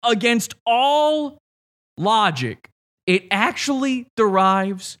 against all logic, it actually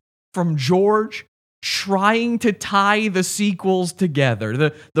derives from George trying to tie the sequels together.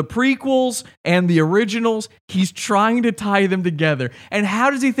 The prequels and the originals, he's trying to tie them together. And how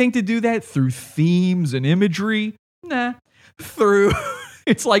does he think to do that? Through themes and imagery? Nah. Through,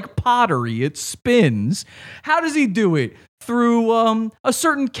 it's like pottery, it spins. How does he do it? Through a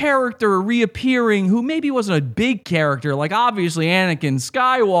certain character reappearing who maybe wasn't a big character, like obviously Anakin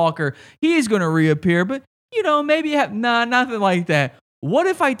Skywalker. He's going to reappear, but maybe nothing like that. What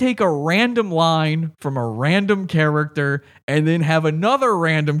if I take a random line from a random character and then have another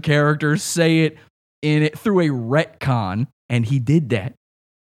random character say it through a retcon? And he did that.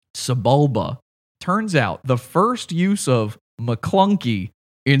 Sebulba. Turns out the first use of McClunky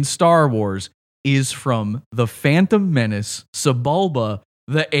in Star Wars is from The Phantom Menace. Sebulba,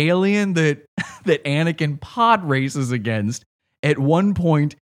 the alien that Anakin pod races against at one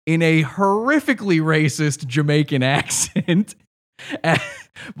point in a horrifically racist Jamaican accent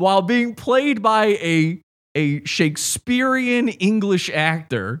while being played by a a Shakespearean English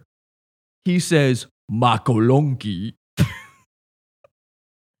actor, he says, MACLUNKEY.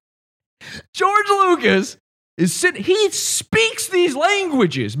 George Lucas he speaks these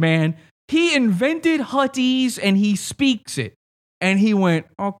languages, man. He invented Huttese and he speaks it. And he went,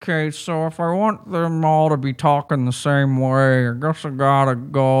 okay, so if I want them all to be talking the same way, I guess I gotta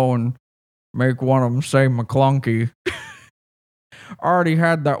go and make one of them say McClunky. I already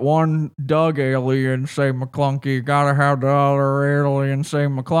had that one Doug alien say McClunky. Gotta have the other alien say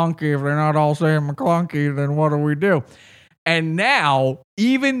McClunky. If they're not all saying McClunky, then what do we do? And now,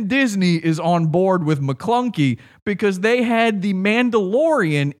 even Disney is on board with McClunky because they had the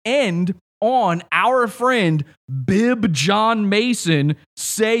Mandalorian end on our friend Bib John Mason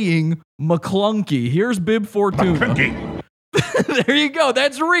saying McClunky. Here's Bib Fortuna. McClunky. There you go.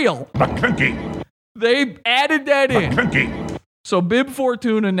 That's real. McClunky. They added that in. McClunky. So Bib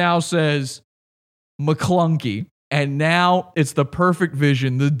Fortuna now says McClunky. And now it's the perfect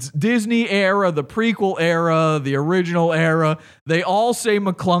vision. The Disney era, the prequel era, the original era, they all say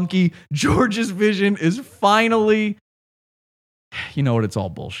McClunky. George's vision is finally, you know what? It's all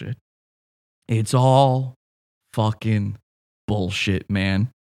bullshit. It's all fucking bullshit, man.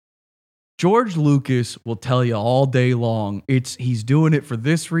 George Lucas will tell you all day long he's doing it for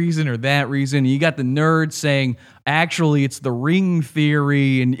this reason or that reason. You got the nerds saying, actually, it's the ring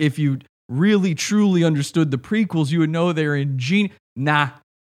theory. And if you really truly understood the prequels, you would know they're ingenious. Nah,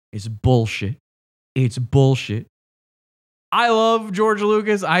 it's bullshit. It's bullshit. I love George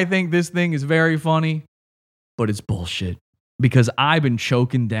Lucas. I think this thing is very funny, but it's bullshit. Because I've been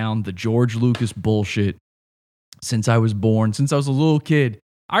choking down the George Lucas bullshit since I was born, since I was a little kid.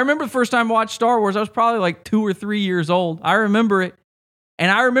 I remember the first time I watched Star Wars, I was probably like 2 or 3 years old. I remember it. And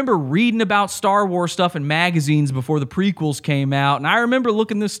I remember reading about Star Wars stuff in magazines before the prequels came out. And I remember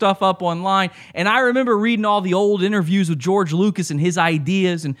looking this stuff up online. And I remember reading all the old interviews with George Lucas and his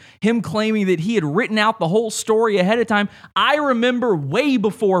ideas and him claiming that he had written out the whole story ahead of time. I remember way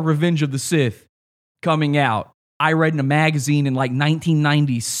before Revenge of the Sith coming out. I read in a magazine in like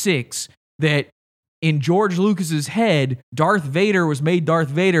 1996 that in George Lucas's head, Darth Vader was made Darth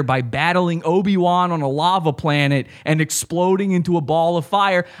Vader by battling Obi-Wan on a lava planet and exploding into a ball of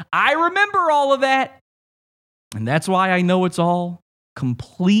fire. I remember all of that. And that's why I know it's all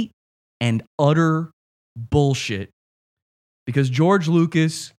complete and utter bullshit. Because George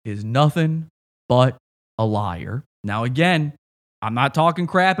Lucas is nothing but a liar. Now, again, I'm not talking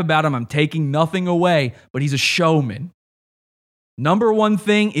crap about him. I'm taking nothing away, but he's a showman. Number one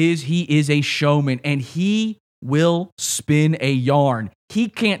thing is he is a showman, and he will spin a yarn. He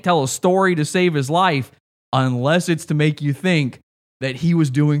can't tell a story to save his life unless it's to make you think that he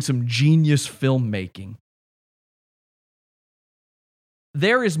was doing some genius filmmaking.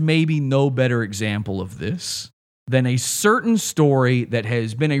 There is maybe no better example of this than a certain story that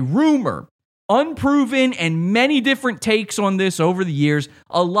has been a rumor, unproven, and many different takes on this over the years.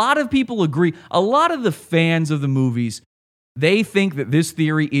 A lot of people agree. A lot of the fans of the movies, they think that this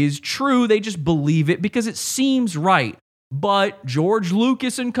theory is true. They just believe it because it seems right. But George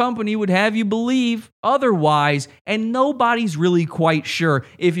Lucas and company would have you believe otherwise, and nobody's really quite sure.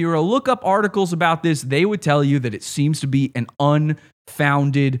 If you were to look up articles about this, they would tell you that it seems to be an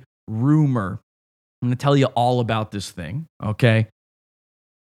unfounded rumor. I'm going to tell you all about this thing, okay?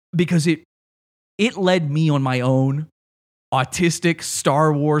 Because it led me on my own autistic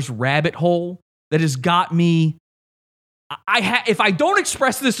Star Wars rabbit hole that has got me. If I don't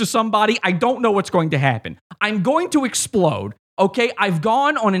express this to somebody, I don't know what's going to happen. I'm going to explode, okay? I've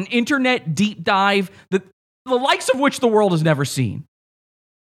gone on an internet deep dive that the likes of which the world has never seen.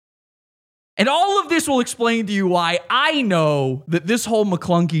 And all of this will explain to you why I know that this whole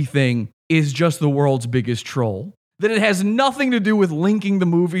McClunky thing is just the world's biggest troll. That it has nothing to do with linking the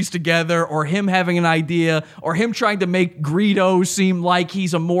movies together or him having an idea or him trying to make Greedo seem like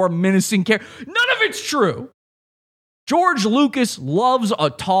he's a more menacing character. None of it's true. George Lucas loves a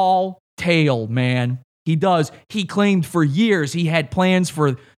tall tale, man. He does. He claimed for years he had plans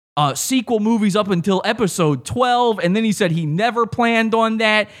for sequel movies up until episode 12, and then he said he never planned on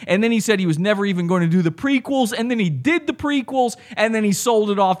that, and then he said he was never even going to do the prequels, and then he did the prequels, and then he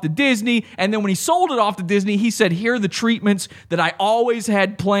sold it off to Disney, and then when he sold it off to Disney, he said, here are the treatments that I always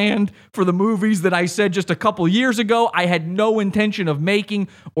had planned for the movies that I said just a couple years ago I had no intention of making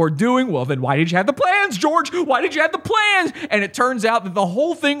or doing. Well, then why did you have the plans, George? Why did you have the plans? And it turns out that the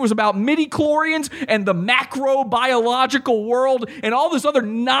whole thing was about midi-chlorians and the macrobiological world and all this other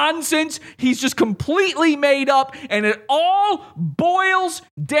nonsense he's just completely made up, and it all boils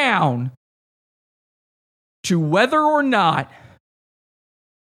down to whether or not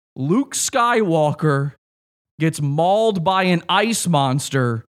Luke Skywalker gets mauled by an ice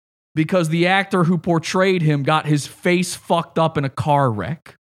monster because the actor who portrayed him got his face fucked up in a car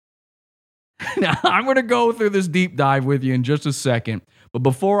wreck. Now, I'm going to go through this deep dive with you in just a second. But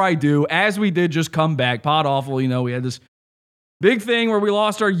before I do, as we did just come back, Pod Awful, we had this big thing where we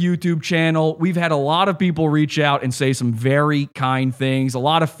lost our YouTube channel. We've had a lot of people reach out and say some very kind things. A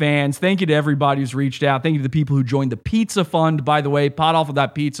lot of fans. Thank you to everybody who's reached out. Thank you to the people who joined the Pizza Fund. By the way,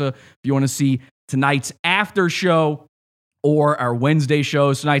 podawful.pizza if you want to see tonight's after show or our Wednesday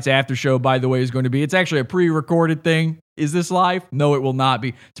shows. Tonight's after show, by the way, is going to be, it's actually a pre-recorded thing. Is this live? No, it will not be.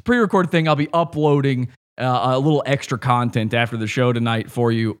 It's a pre-recorded thing. I'll be uploading a little extra content after the show tonight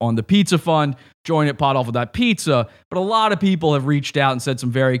for you on the Pizza Fund. Join at podawful.pizza. But a lot of people have reached out and said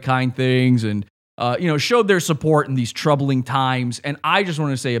some very kind things and, showed their support in these troubling times. And I just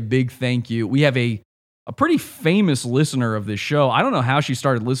want to say a big thank you. We have a pretty famous listener of this show. I don't know how she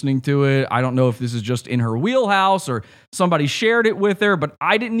started listening to it. I don't know if this is just in her wheelhouse or somebody shared it with her, but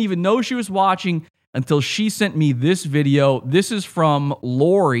I didn't even know she was watching until she sent me this video. This is from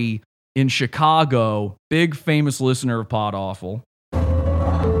Lori in Chicago, big famous listener of Pod Awful.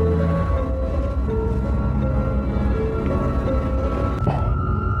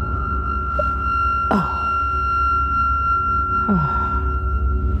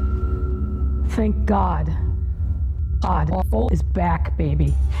 Thank God. Pod Awful is back,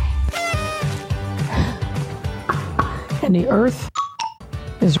 baby. And the earth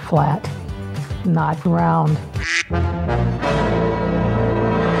is flat, not round.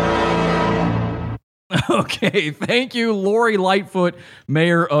 Okay, thank you, Lori Lightfoot,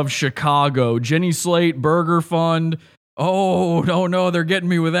 mayor of Chicago. Jenny Slate, Burger Fund. Oh, no, they're getting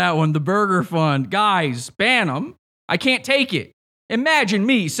me with that one. The Burger Fund. Guys, ban them. I can't take it. Imagine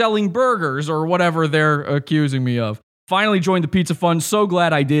me selling burgers or whatever they're accusing me of. Finally joined the Pizza Fund. So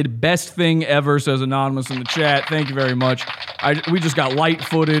glad I did. Best thing ever, says Anonymous in the chat. Thank you very much. We just got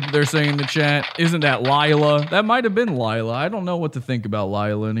light-footed, they're saying in the chat. Isn't that Lila? That might have been Lila. I don't know what to think about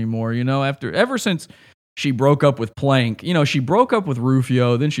Lila anymore. Ever since she broke up with Plank. She broke up with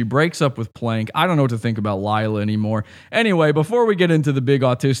Rufio, then she breaks up with Plank. I don't know what to think about Lila anymore. Anyway, before we get into the big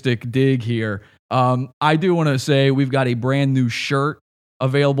autistic dig here, I do want to say we've got a brand new shirt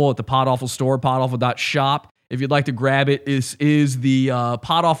available at the Pod Awful store, podawful.shop. If you'd like to grab it, this is the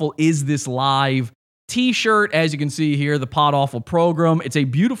Pod Awful Is This Live t-shirt. As you can see here, the Pod Awful program. It's a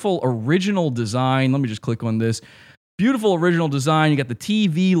beautiful original design. Let me just click on this. Beautiful original design. You got the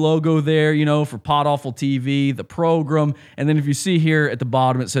TV logo there, for Pod Awful TV, the program. And then if you see here at the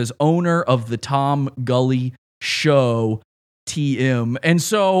bottom, it says owner of the Tom Gully Show, TM. And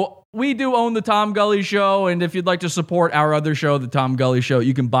so we do own the Tom Gully Show. And if you'd like to support our other show, the Tom Gully Show,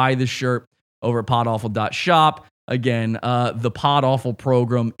 you can buy this shirt over at podawful.shop. Again, the Pod Awful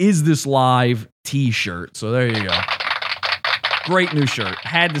program Is This Live t-shirt. So there you go. Great new shirt.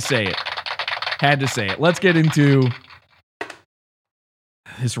 Had to say it. Let's get into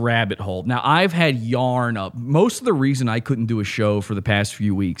this rabbit hole. Now, I've had yarn up. Most of the reason I couldn't do a show for the past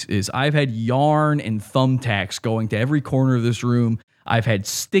few weeks is I've had yarn and thumbtacks going to every corner of this room. I've had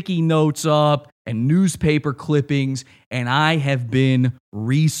sticky notes up and newspaper clippings, and I have been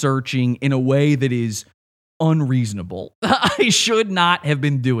researching in a way that is unreasonable. I should not have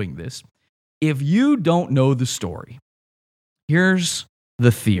been doing this. If you don't know the story, here's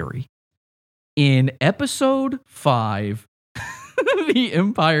the theory. In episode 5, The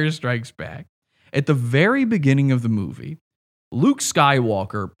Empire Strikes Back, at the very beginning of the movie, Luke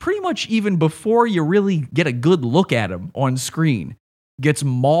Skywalker, pretty much even before you really get a good look at him on screen, gets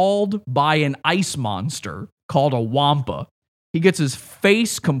mauled by an ice monster called a Wampa. He gets his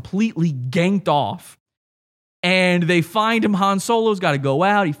face completely ganked off. And they find him. Han Solo's got to go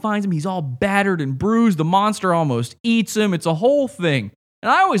out. He finds him. He's all battered and bruised. The monster almost eats him. It's a whole thing.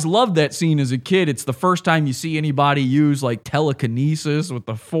 And I always loved that scene as a kid. It's the first time you see anybody use like telekinesis with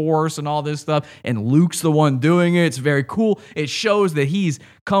the Force and all this stuff. And Luke's the one doing it. It's very cool. It shows that he's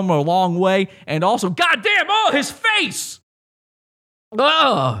come a long way. And also, goddamn, his face.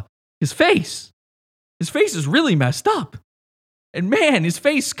 His face. His face is really messed up. And man, his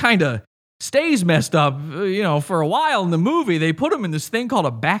face kind of stays messed up, for a while in the movie. They put him in this thing called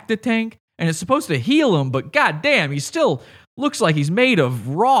a Bacta tank, and it's supposed to heal him, but goddamn, he still looks like he's made of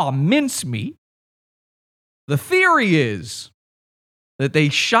raw mincemeat. The theory is that they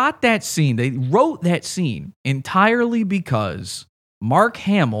shot that scene, they wrote that scene entirely because Mark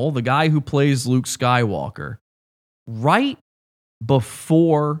Hamill, the guy who plays Luke Skywalker, right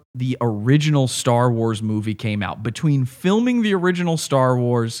before the original Star Wars movie came out, between filming the original Star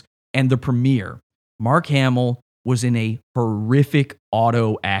Wars and the premiere, Mark Hamill was in a horrific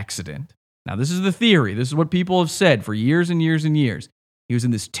auto accident. Now, this is the theory. This is what people have said for years and years and years. He was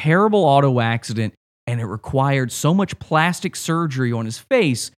in this terrible auto accident, and it required so much plastic surgery on his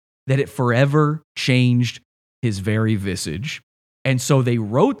face that it forever changed his very visage. And so they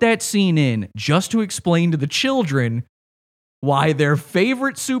wrote that scene in just to explain to the children why their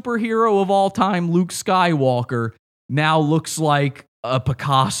favorite superhero of all time, Luke Skywalker, now looks like a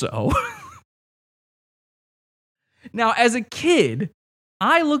Picasso. Now, as a kid,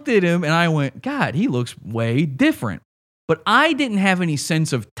 I looked at him and I went, God, he looks way different. But I didn't have any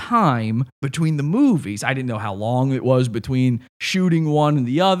sense of time between the movies. I didn't know how long it was between shooting one and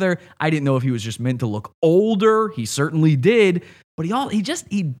the other. I didn't know if he was just meant to look older. He certainly did. But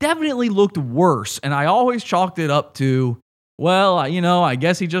he definitely looked worse. And I always chalked it up to, well, I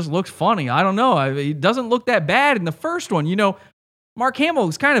guess he just looks funny. I don't know. He doesn't look that bad in the first one. Mark Hamill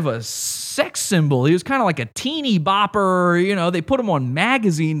was kind of a sex symbol. He was kind of like a teeny bopper. They put him on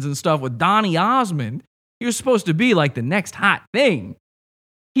magazines and stuff with Donny Osmond. He was supposed to be like the next hot thing.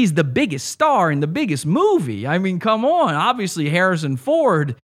 He's the biggest star in the biggest movie. I mean, come on. Obviously, Harrison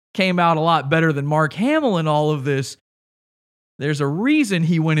Ford came out a lot better than Mark Hamill in all of this. There's a reason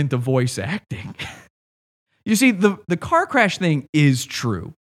he went into voice acting. You see, the car crash thing is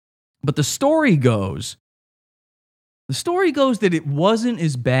true. But the story goes that it wasn't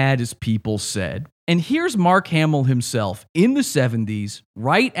as bad as people said. And here's Mark Hamill himself in the 70s,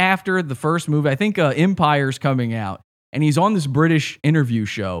 right after the first movie. I think Empire's coming out. And he's on this British interview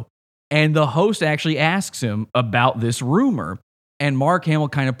show. And the host actually asks him about this rumor. And Mark Hamill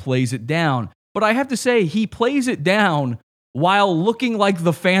kind of plays it down. But I have to say, he plays it down while looking like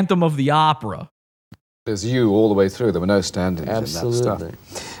the Phantom of the Opera. There's you all the way through. There were no stand-ins in that stuff.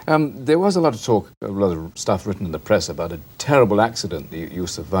 There was a lot of talk, a lot of stuff written in the press about a terrible accident that you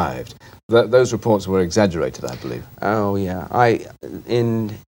survived. Those reports were exaggerated, I believe. Oh, yeah.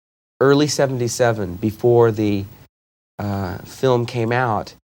 In early 77, before the film came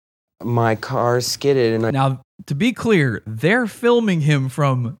out, my car skidded. Now, to be clear, they're filming him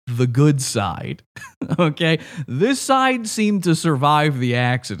from the good side, okay? This side seemed to survive the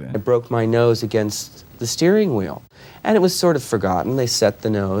accident. I broke my nose against the steering wheel, and it was sort of forgotten. They set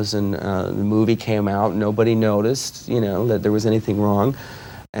the nose, and the movie came out. Nobody noticed, that there was anything wrong,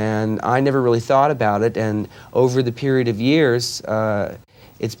 and I never really thought about it, and over the period of years,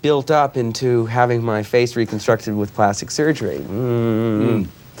 it's built up into having my face reconstructed with plastic surgery.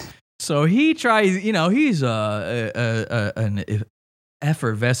 So he tries, he's an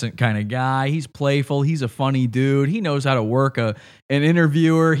effervescent kind of guy. He's playful. He's a funny dude. He knows how to work an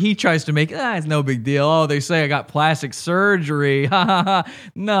interviewer. He tries to make, it's no big deal. Oh, they say I got plastic surgery. Ha ha ha.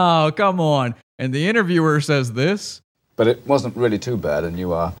 No, come on. And the interviewer says this. But it wasn't really too bad, and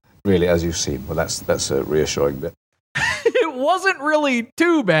you are really as you seem. Well, that's a reassuring bit. It wasn't really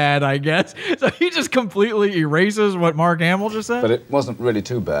too bad, I guess. So he just completely erases what Mark Hamill just said. But it wasn't really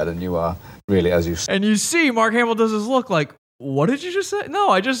too bad, and you are really as you seem. And you see Mark Hamill does his look like, what did you just say? No,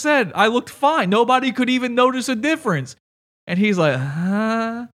 I just said I looked fine. Nobody could even notice a difference. And he's like,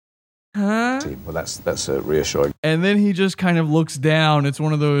 huh? Well, that's reassuring. And then he just kind of looks down. It's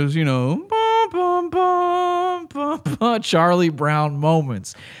one of those, bum, bum, bum, bum, bum, Charlie Brown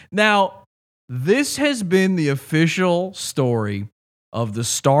moments. Now, this has been the official story of the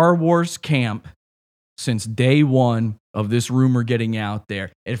Star Wars camp since day one of this rumor getting out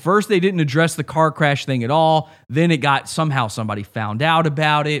there. At first, they didn't address the car crash thing at all. Then it got, somehow somebody found out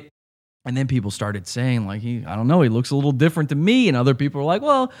about it. And then people started saying, like, I don't know, he looks a little different to me. And other people were like,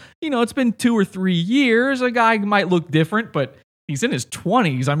 well, it's been 2 or 3 years. A guy might look different, but he's in his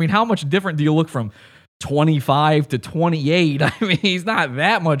 20s. I mean, how much different do you look from 25 to 28? I mean, he's not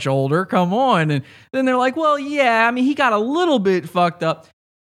that much older. Come on. And then they're like, well, yeah, I mean, he got a little bit fucked up.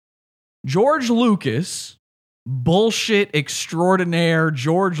 George Lucas, bullshit extraordinaire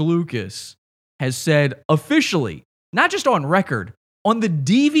George Lucas, has said officially, not just on record, on the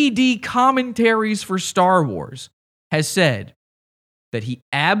DVD commentaries for Star Wars, has said that he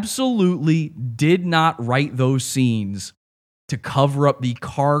absolutely did not write those scenes to cover up the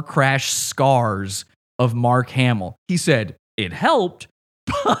car crash scars of Mark Hamill. He said it helped,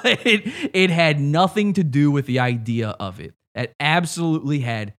 but it had nothing to do with the idea of it. It absolutely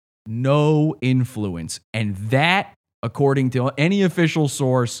had no influence. And that, according to any official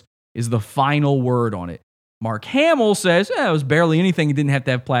source, is the final word on it. Mark Hamill says, it was barely anything. He didn't have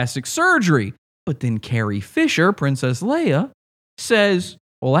to have plastic surgery. But then Carrie Fisher, Princess Leia, says,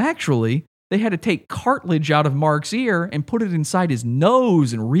 well, actually, they had to take cartilage out of Mark's ear and put it inside his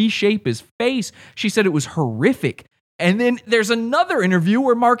nose and reshape his face. She said it was horrific. And then there's another interview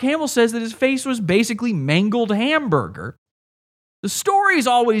where Mark Hamill says that his face was basically mangled hamburger. The stories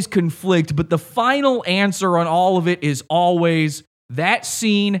always conflict, but the final answer on all of it is always that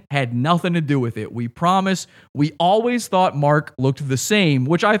scene had nothing to do with it. We promise. We always thought Mark looked the same,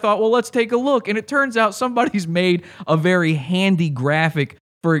 which I thought, well, let's take a look. And it turns out somebody's made a very handy graphic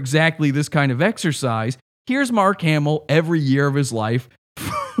for exactly this kind of exercise. Here's Mark Hamill every year of his life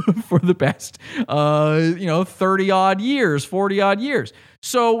for the past, 30-odd years, 40-odd years.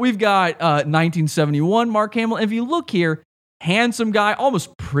 So we've got 1971 Mark Hamill. And if you look here, handsome guy,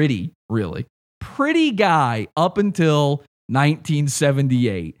 almost pretty, really. Pretty guy up until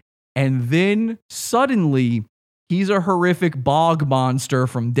 1978. And then suddenly, he's a horrific bog monster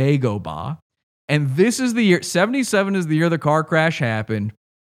from Dagobah. And this is the year, 77 is the year the car crash happened.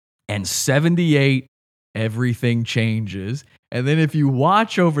 And 78, everything changes. And then if you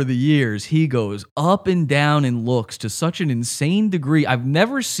watch over the years, he goes up and down in looks to such an insane degree. I've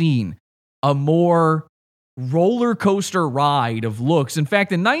never seen a more roller coaster ride of looks. In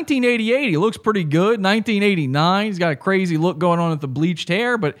fact, in 1988, he looks pretty good. 1989, he's got a crazy look going on with the bleached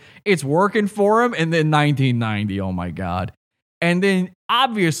hair, but it's working for him. And then 1990, oh my God. And then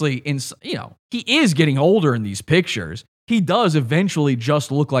obviously, he is getting older in these pictures. He does eventually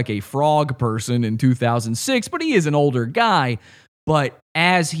just look like a frog person in 2006, but he is an older guy. But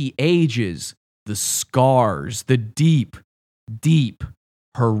as he ages, the scars, the deep, deep,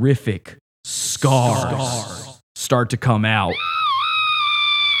 horrific scars start to come out.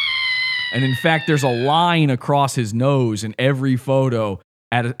 And in fact, there's a line across his nose in every photo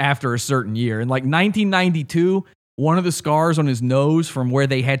after a certain year. In like 1992, one of the scars on his nose from where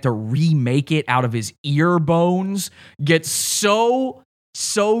they had to remake it out of his ear bones gets so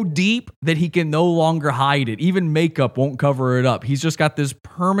deep that he can no longer hide it. Even makeup won't cover it up. He's just got this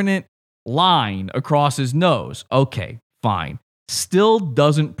permanent line across his nose. Okay, fine. Still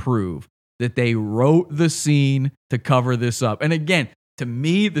doesn't prove that they wrote the scene to cover this up. And again, to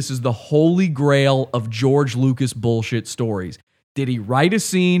me, this is the holy grail of George Lucas bullshit stories. Did he write a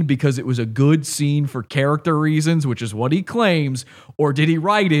scene because it was a good scene for character reasons, which is what he claims, or did he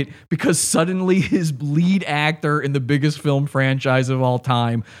write it because suddenly his lead actor in the biggest film franchise of all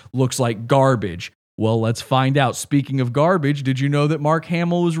time looks like garbage? Well, let's find out. Speaking of garbage, did you know that Mark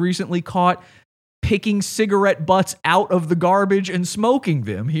Hamill was recently caught picking cigarette butts out of the garbage and smoking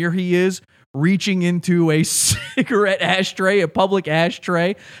them? Here he is reaching into a cigarette ashtray, a public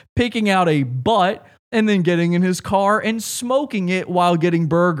ashtray, picking out a butt, and then getting in his car and smoking it while getting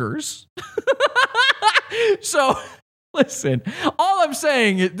burgers. So, listen, all I'm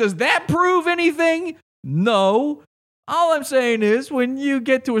saying is, does that prove anything? No. All I'm saying is, when you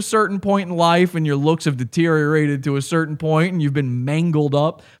get to a certain point in life and your looks have deteriorated to a certain point and you've been mangled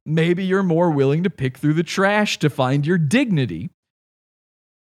up, maybe you're more willing to pick through the trash to find your dignity.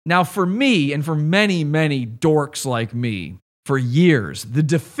 Now, for me, and for many, many dorks like me, for years, the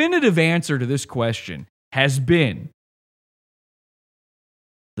definitive answer to this question has been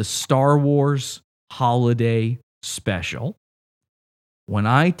the Star Wars Holiday Special. When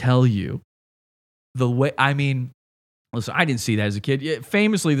I tell you the way, listen, I didn't see that as a kid.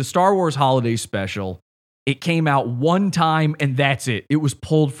 Famously, the Star Wars Holiday Special, it came out one time and that's it. It was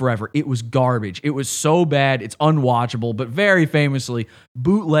pulled forever. It was garbage. It was so bad, it's unwatchable. But very famously,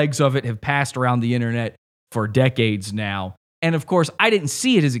 bootlegs of it have passed around the internet for decades now. And of course, I didn't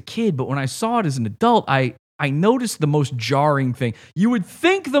see it as a kid, but when I saw it as an adult, I noticed the most jarring thing. You would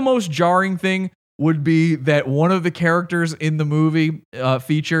think the most jarring thing would be that one of the characters in the movie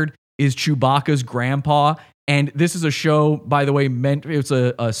featured is Chewbacca's grandpa. And this is a show, by the way, it's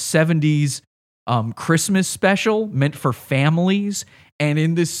a 70s Christmas special meant for families. And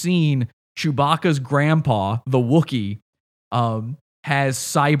in this scene, Chewbacca's grandpa, the Wookiee, has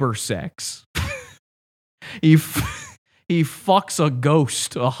cyber sex. He fucks a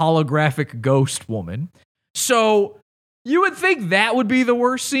ghost, a holographic ghost woman. So you would think that would be the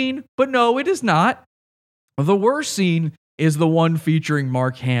worst scene, but no, it is not. The worst scene is the one featuring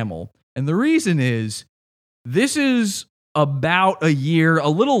Mark Hamill. And the reason is, this is about a year, a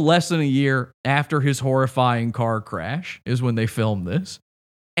little less than a year after his horrifying car crash is when they filmed this.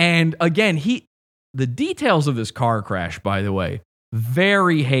 And again, the details of this car crash, by the way,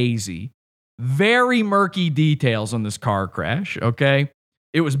 very hazy. Very murky details on this car crash, okay?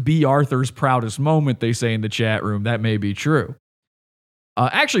 It was B. Arthur's proudest moment, they say in the chat room. That may be true.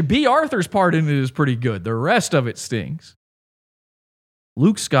 Actually, B. Arthur's part in it is pretty good. The rest of it stinks.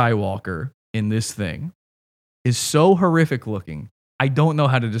 Luke Skywalker in this thing is so horrific looking, I don't know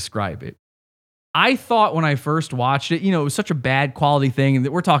how to describe it. I thought when I first watched it, it was such a bad quality thing, and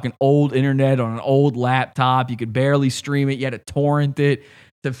that we're talking old internet on an old laptop. You could barely stream it. You had to torrent it.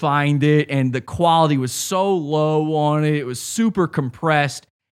 to find it, and the quality was so low on it. It was super compressed.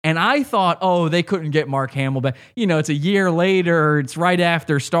 And I thought, oh, they couldn't get Mark Hamill back. You know, it's a year later. It's right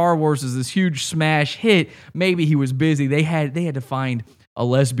after Star Wars is this huge smash hit. Maybe he was busy. They had to find a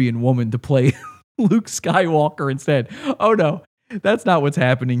lesbian woman to play Luke Skywalker instead. Oh, no, that's not what's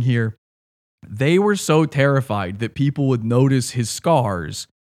happening here. They were so terrified that people would notice his scars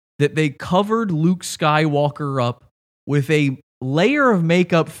that they covered Luke Skywalker up with a layer of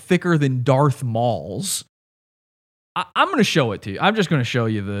makeup thicker than Darth Maul's. I'm going to show it to you. I'm just going to show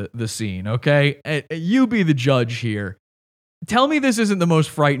you the scene, okay? You be the judge here. Tell me this isn't the most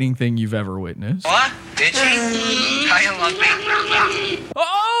frightening thing you've ever witnessed. What? Did she? Hiya, Lumpy.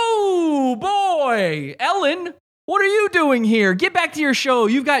 Oh, boy. Ellen, what are you doing here? Get back to your show.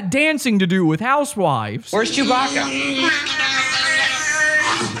 You've got dancing to do with housewives. Where's Chewbacca?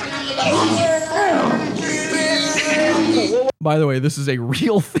 By the way, this is a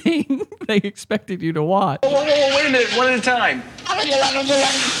real thing they expected you to watch. Whoa, wait a minute. One at a time.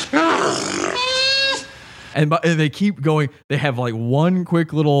 And they keep going. They have like one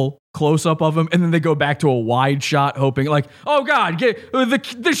quick little close-up of him, and then they go back to a wide shot, hoping like, oh, God,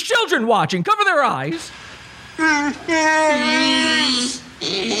 there's children watching. Cover their eyes.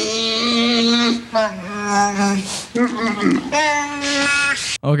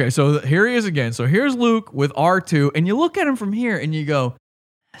 Okay, so here he is again. So here's Luke with R2, and you look at him from here, and you go,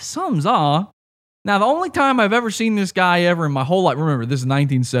 something's off. Now, the only time I've ever seen this guy ever in my whole life, remember, this is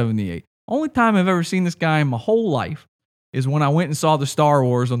 1978. Only time I've ever seen this guy in my whole life is when I went and saw the Star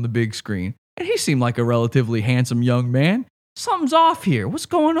Wars on the big screen. And he seemed like a relatively handsome young man. Something's off here. What's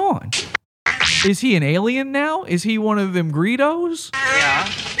going on? Is he an alien now? Is he one of them Greedos? Yeah.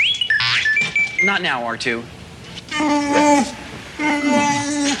 Not now, R2.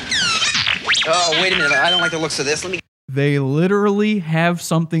 Oh, wait a minute. I don't like the looks of this. They literally have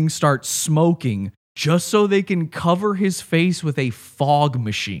something start smoking just so they can cover his face with a fog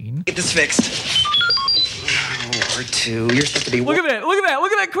machine. Get this fixed. Oh, R2, you're supposed to be... Look at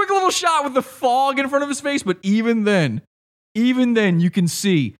that quick little shot with the fog in front of his face. But even then, you can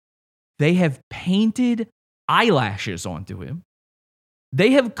see they have painted eyelashes onto him.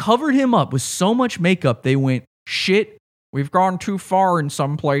 They have covered him up with so much makeup, they went, shit, we've gone too far in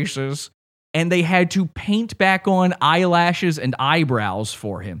some places. And they had to paint back on eyelashes and eyebrows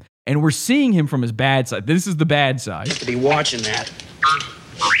for him. And we're seeing him from his bad side. This is the bad side. To be watching that.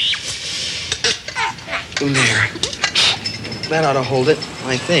 There. That ought to hold it,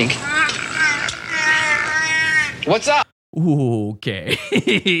 I think. What's up? Okay.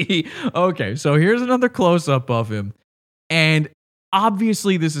 Okay, so here's another close-up of him. And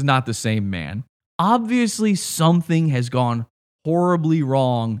obviously this is not the same man. Obviously something has gone horribly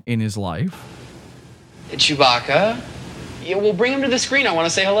wrong in his life. Chewbacca. Yeah, we'll bring him to the screen. I want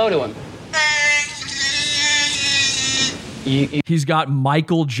to say hello to him. He's got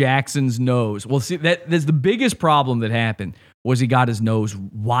Michael Jackson's nose. Well, see, that's the biggest problem that happened was he got his nose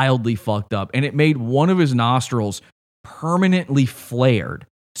wildly fucked up, and it made one of his nostrils permanently flared.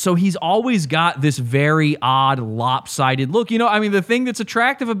 So he's always got this very odd, lopsided look. You know, I mean, the thing that's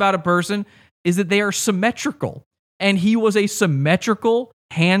attractive about a person is that they are symmetrical. And he was a symmetrical,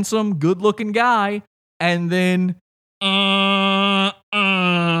 handsome, good-looking guy. And then...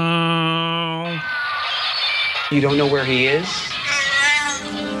 You don't know where he is?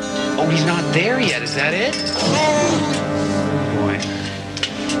 Oh, he's not there yet. Is that it? Boy.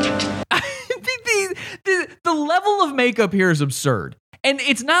 The level of makeup here is absurd. And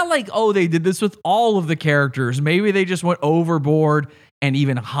it's not like, oh, they did this with all of the characters. Maybe they just went overboard and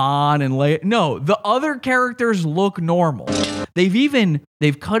even Han and Leia. No, the other characters look normal.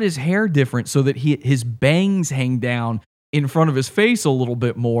 They've cut his hair different so that his bangs hang down in front of his face a little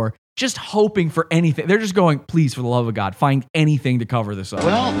bit more, just hoping for anything. They're just going, please, for the love of God, find anything to cover this up.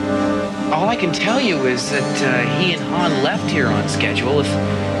 Well, all I can tell you is that he and Han left here on schedule.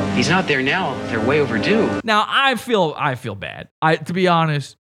 If he's not there now, they're way overdue. Now, I feel bad. To be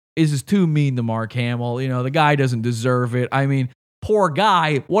honest, this is too mean to Mark Hamill. You know, the guy doesn't deserve it. I mean, poor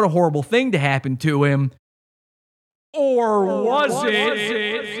guy, what a horrible thing to happen to him. Or was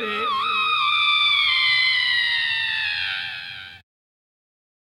it?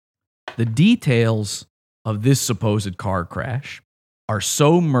 The details of this supposed car crash are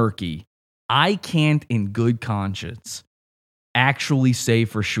so murky, I can't in good conscience actually say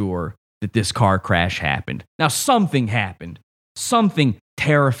for sure that this car crash happened. Now, something happened. Something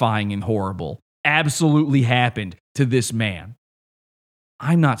terrifying and horrible absolutely happened to this man.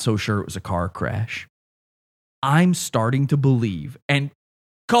 I'm not so sure it was a car crash. I'm starting to believe, and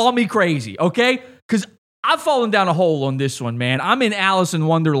call me crazy, okay? Because I've fallen down a hole on this one, man. I'm in Alice in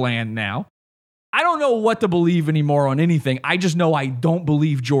Wonderland now. I don't know what to believe anymore on anything. I just know I don't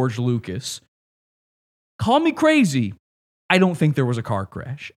believe George Lucas. Call me crazy. I don't think there was a car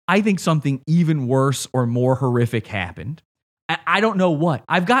crash. I think something even worse or more horrific happened. I don't know what.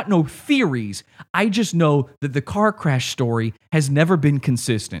 I've got no theories. I just know that the car crash story has never been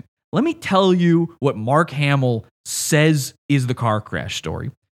consistent. Let me tell you what Mark Hamill says is the car crash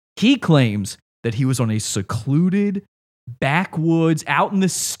story. He claims that he was on a secluded backwoods out in the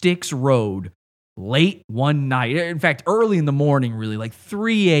sticks road late one night. In fact, early in the morning, really, like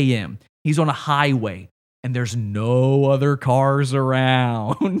 3 a.m. He's on a highway and there's no other cars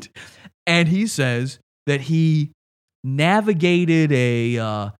around. And he says that he navigated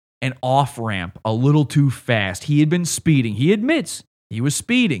an off-ramp a little too fast. He had been speeding. He admits he was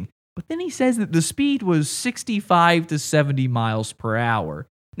speeding. But then he says that the speed was 65 to 70 miles per hour.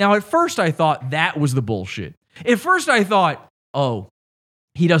 Now, at first I thought that was the bullshit. At first I thought, oh,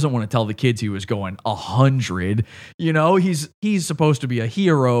 he doesn't want to tell the kids he was going 100. You know, he's supposed to be a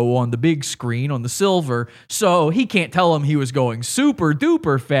hero on the big screen, on the silver, so he can't tell them he was going super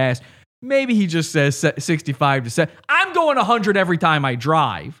duper fast. Maybe he just says 65 to 70. I'm going 100 every time I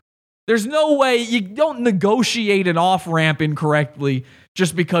drive. There's no way you don't negotiate an off-ramp incorrectly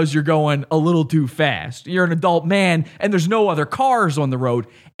just because you're going a little too fast. You're an adult man and there's no other cars on the road.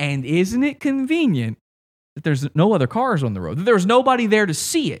 And isn't it convenient that there's no other cars on the road? That there's nobody there to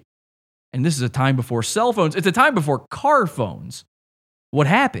see it. And this is a time before cell phones. It's a time before car phones. What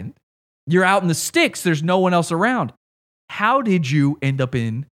happened? You're out in the sticks. There's no one else around. How did you end up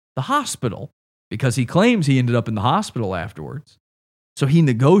in the hospital? Because he claims he ended up in the hospital afterwards. So he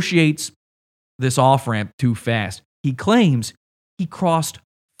negotiates this off-ramp too fast. He claims he crossed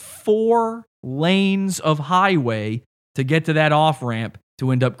 4 lanes of highway to get to that off-ramp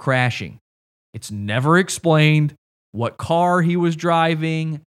to end up crashing. It's never explained what car he was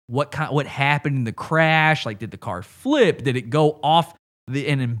driving, what happened in the crash. Like, did the car flip? Did it go off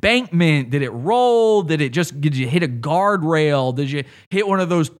an embankment? Did it roll? Did you hit a guardrail? Did you hit one of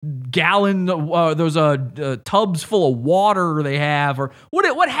those tubs full of water they have? Or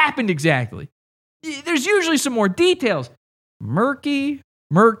what happened exactly? There's usually some more details. Murky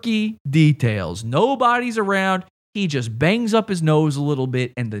details. Nobody's around. He just bangs up his nose a little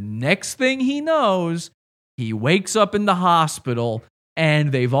bit, and the next thing he knows, he wakes up in the hospital,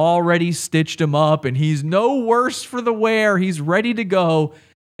 and they've already stitched him up, and he's no worse for the wear. He's ready to go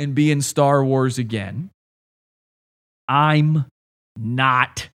and be in Star Wars again. I'm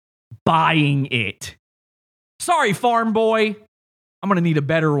not buying it. Sorry, farm boy. I'm going to need a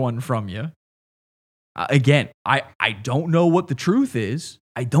better one from you. Again, I don't know what the truth is.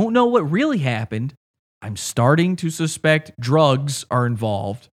 I don't know what really happened. I'm starting to suspect drugs are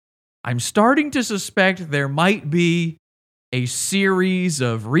involved. I'm starting to suspect there might be a series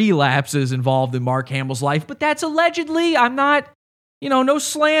of relapses involved in Mark Hamill's life, but that's allegedly. I'm not, no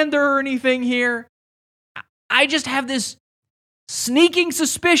slander or anything here. I just have this sneaking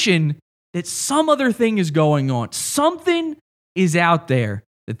suspicion that some other thing is going on. Something is out there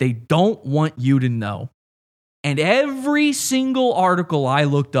that they don't want you to know. And every single article I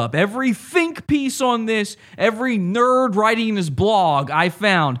looked up, every think piece on this, every nerd writing his blog I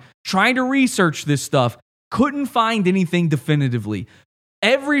found, trying to research this stuff, couldn't find anything definitively.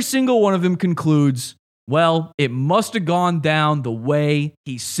 Every single one of them concludes, well, it must have gone down the way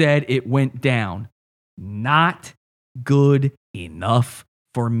he said it went down. Not good enough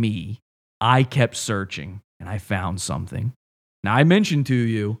for me. I kept searching and I found something. Now, I mentioned to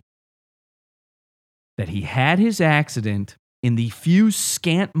you that he had his accident in the few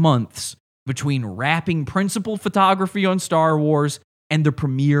scant months between wrapping principal photography on Star Wars and the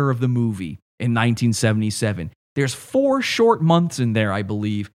premiere of the movie in 1977. There's 4 short months in there, I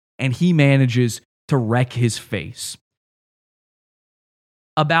believe, and he manages to wreck his face.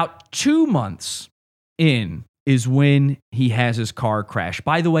 About 2 months in is when he has his car crash.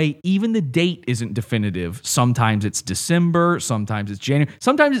 By the way, even the date isn't definitive. Sometimes it's December, sometimes it's January,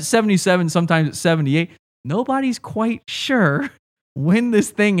 sometimes it's 77, sometimes it's 78. Nobody's quite sure when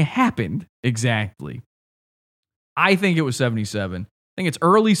this thing happened exactly. I think it was 77. I think it's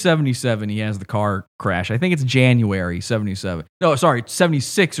early 77 he has the car crash. I think it's January 77. No, sorry,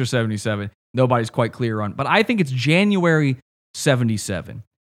 76 or 77. Nobody's quite clear on. But I think it's January 77.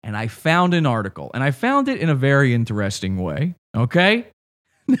 And I found an article, and I found it in a very interesting way. Okay?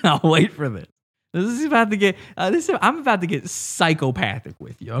 Now wait for this. I'm about to get psychopathic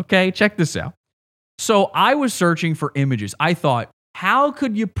with you. Okay? Check this out. So I was searching for images. I thought, how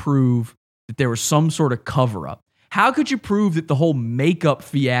could you prove that there was some sort of cover-up? How could you prove that the whole makeup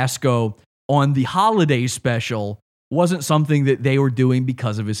fiasco on the holiday special wasn't something that they were doing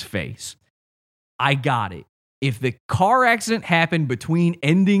because of his face. I got it. If the car accident happened between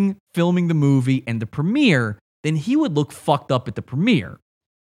ending filming the movie and the premiere, then he would look fucked up at the premiere.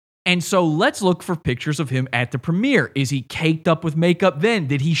 And so let's look for pictures of him at the premiere. Is he caked up with makeup then?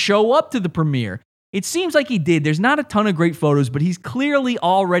 Did he show up to the premiere? It seems like he did. There's not a ton of great photos, but he's clearly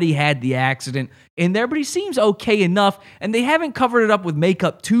already had the accident in there, but he seems okay enough, and they haven't covered it up with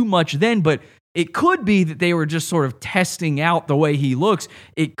makeup too much then, but it could be that they were just sort of testing out the way he looks.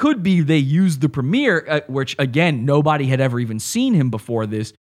 It could be they used the premiere, which, again, nobody had ever even seen him before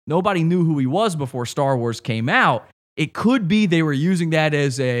this. Nobody knew who he was before Star Wars came out. It could be they were using that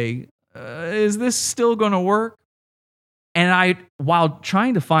as a, is this still going to work? And while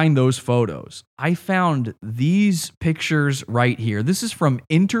trying to find those photos, I found these pictures right here. This is from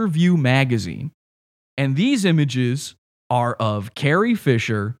Interview Magazine. And these images are of Carrie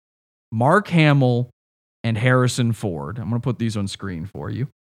Fisher, Mark Hamill, and Harrison Ford. I'm going to put these on screen for you.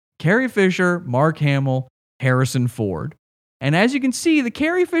 Carrie Fisher, Mark Hamill, Harrison Ford. And as you can see, the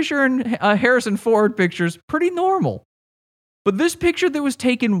Carrie Fisher and Harrison Ford pictures, pretty normal. But this picture that was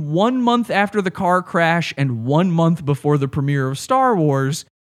taken 1 month after the car crash and 1 month before the premiere of Star Wars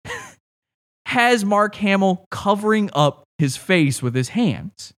has Mark Hamill covering up his face with his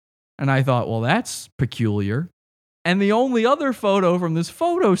hands. And I thought, well, that's peculiar. And the only other photo from this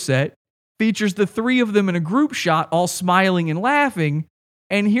photo set features the three of them in a group shot, all smiling and laughing.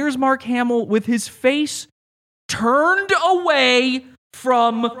 And here's Mark Hamill with his face turned away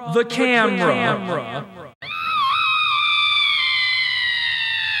from the camera.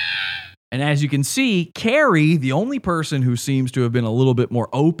 And as you can see, Carrie, the only person who seems to have been a little bit more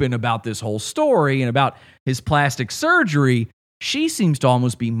open about this whole story and about his plastic surgery, she seems to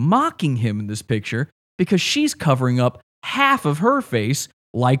almost be mocking him in this picture because she's covering up half of her face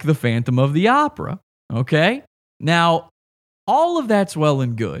like the Phantom of the Opera. Okay? Now, all of that's well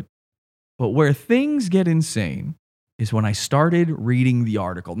and good, but where things get insane is when I started reading the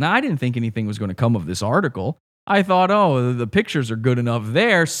article. Now, I didn't think anything was going to come of this article. I thought, oh, the pictures are good enough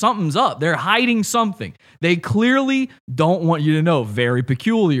there. Something's up. They're hiding something. They clearly don't want you to know. Very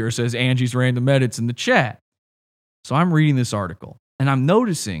peculiar, says Angie's Random Edits in the chat. So I'm reading this article, and I'm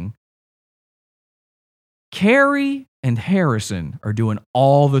noticing Carrie and Harrison are doing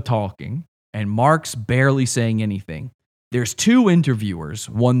all the talking, and Mark's barely saying anything. There's two interviewers,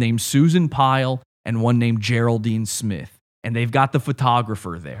 one named Susan Pyle and one named Geraldine Smith, and they've got the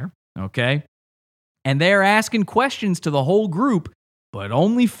photographer there, okay? And they're asking questions to the whole group, but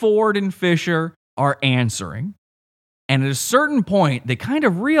only Ford and Fisher are answering. And at a certain point, they kind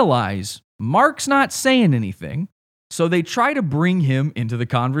of realize Mark's not saying anything, so they try to bring him into the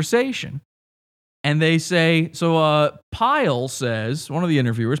conversation. And they say, Pyle says, one of the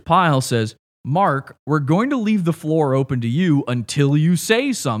interviewers, Pyle says, Mark, we're going to leave the floor open to you until you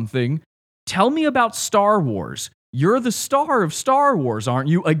say something. Tell me about Star Wars. You're the star of Star Wars, aren't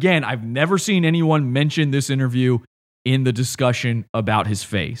you? Again, I've never seen anyone mention this interview in the discussion about his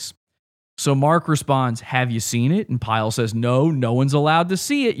face. So Mark responds, have you seen it? And Pyle says, no one's allowed to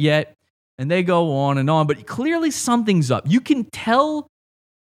see it yet. And they go on, but clearly something's up. You can tell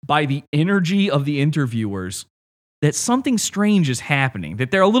by the energy of the interviewers that something strange is happening,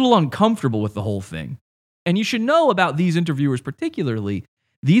 that they're a little uncomfortable with the whole thing. And you should know about these interviewers particularly.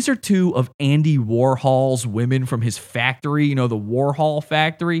 These are two of Andy Warhol's women from his factory, the Warhol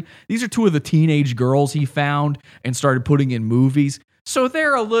factory. These are two of the teenage girls he found and started putting in movies. So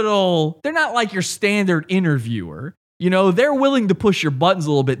they're not like your standard interviewer. They're willing to push your buttons a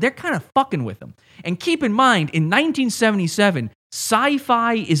little bit. They're kind of fucking with them. And keep in mind, in 1977,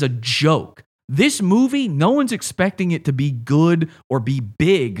 sci-fi is a joke. This movie, no one's expecting it to be good or be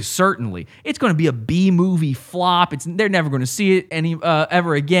big, certainly. It's going to be a B-movie flop. They're never going to see it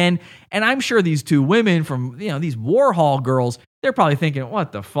ever again. And I'm sure these two women from, these Warhol girls, they're probably thinking,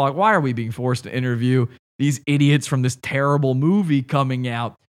 what the fuck? Why are we being forced to interview these idiots from this terrible movie coming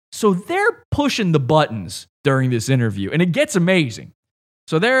out? So they're pushing the buttons during this interview, and it gets amazing.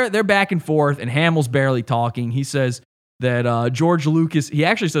 So they're back and forth, and Hamill's barely talking. He says that George Lucas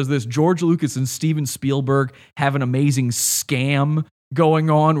and Steven Spielberg have an amazing scam going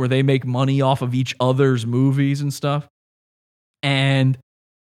on where they make money off of each other's movies and stuff. And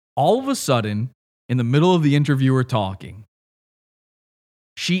all of a sudden, in the middle of the interviewer talking,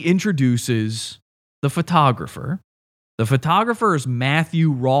 she introduces the photographer. The photographer is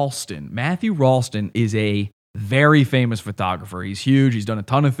Matthew Ralston. Matthew Ralston is a very famous photographer. He's huge. He's done a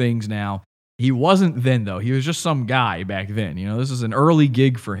ton of things now. He wasn't then, though. He was just some guy back then. This is an early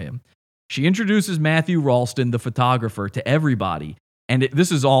gig for him. She introduces Matthew Ralston, the photographer, to everybody. And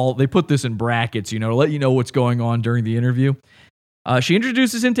this is all, they put this in brackets, to let you know what's going on during the interview. She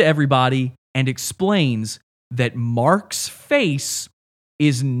introduces him to everybody and explains that Mark's face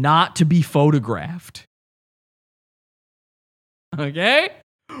is not to be photographed. Okay?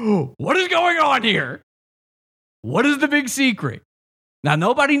 What is going on here? What is the big secret? Now,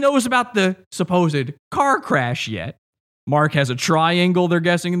 nobody knows about the supposed car crash yet. Mark has a triangle, they're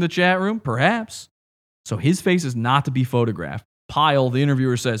guessing, in the chat room, perhaps. So his face is not to be photographed. Pyle, the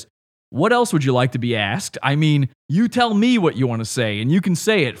interviewer, says, what else would you like to be asked? I mean, you tell me what you want to say, and you can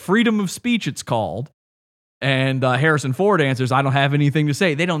say it. Freedom of speech, it's called. And Harrison Ford answers, I don't have anything to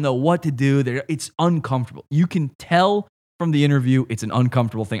say. They don't know what to do. It's uncomfortable. You can tell from the interview it's an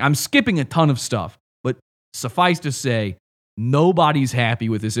uncomfortable thing. I'm skipping a ton of stuff, but suffice to say, nobody's happy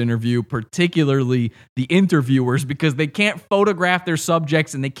with this interview, particularly the interviewers, because they can't photograph their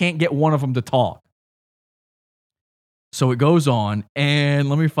subjects and they can't get one of them to talk. So it goes on, and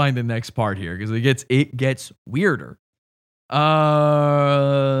let me find the next part here because it gets weirder.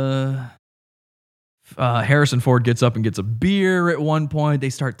 Harrison Ford gets up and gets a beer at one point. They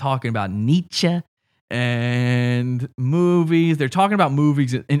start talking about Nietzsche and movies. They're talking about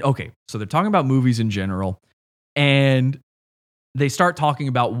movies. So they're talking about movies in general, and they start talking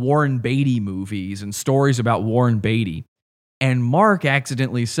about Warren Beatty movies and stories about Warren Beatty. And Mark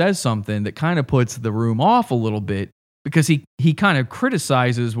accidentally says something that kind of puts the room off a little bit because he kind of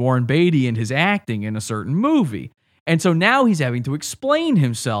criticizes Warren Beatty and his acting in a certain movie. And so now he's having to explain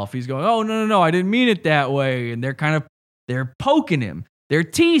himself. He's going, oh, no, I didn't mean it that way. And they're poking him. They're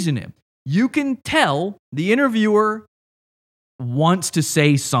teasing him. You can tell the interviewer wants to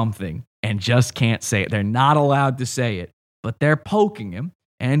say something and just can't say it. They're not allowed to say it. But they're poking him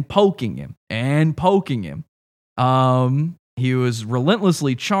and poking him and poking him. He was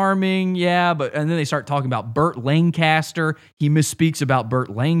relentlessly charming, and then they start talking about Burt Lancaster. He misspeaks about Burt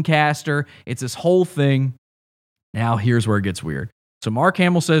Lancaster. It's this whole thing. Now here's where it gets weird. So Mark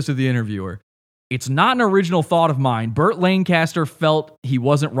Hamill says to the interviewer, it's not an original thought of mine. Burt Lancaster felt he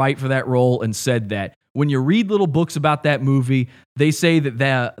wasn't right for that role and said that. When you read little books about that movie, they say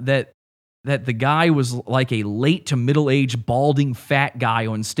that the guy was like a late to middle-aged balding fat guy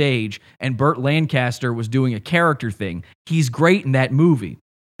on stage, and Burt Lancaster was doing a character thing. He's great in that movie.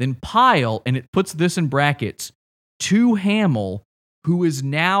 Then Pyle, and it puts this in brackets, to Hamill, who is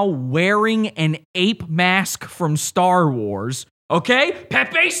now wearing an ape mask from Star Wars. Okay?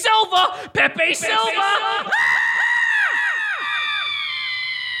 Pepe Silva! Pepe Silva!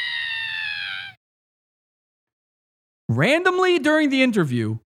 Randomly during the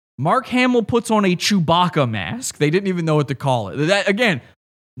interview, Mark Hamill puts on a Chewbacca mask. They didn't even know what to call it. Again,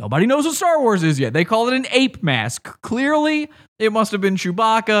 nobody knows what Star Wars is yet. They call it an ape mask. Clearly, it must have been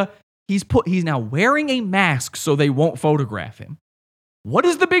Chewbacca. He's now wearing a mask so they won't photograph him. What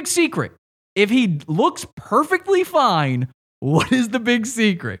is the big secret? If he looks perfectly fine, what is the big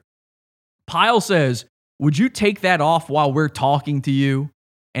secret? Pyle says, would you take that off while we're talking to you?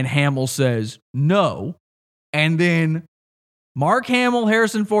 And Hamill says, no. And then Mark Hamill,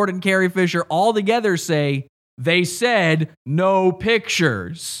 Harrison Ford, and Carrie Fisher all together say, they said no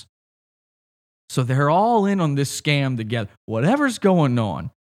pictures. So they're all in on this scam together. Whatever's going on,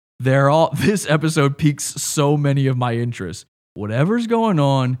 this episode piques so many of my interests. Whatever's going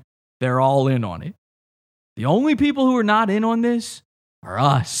on, they're all in on it. The only people who are not in on this are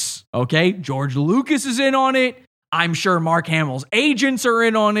us, okay? George Lucas is in on it. I'm sure Mark Hamill's agents are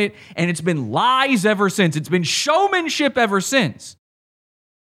in on it, and it's been lies ever since. It's been showmanship ever since.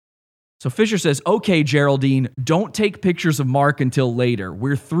 So Fisher says, okay, Geraldine, don't take pictures of Mark until later.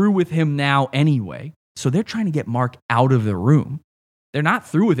 We're through with him now anyway. So they're trying to get Mark out of the room. They're not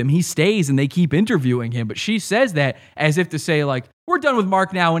through with him. He stays and they keep interviewing him. But she says that as if to say, like, we're done with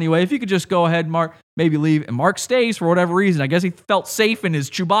Mark now anyway. If you could just go ahead, Mark, maybe leave. And Mark stays for whatever reason. I guess he felt safe in his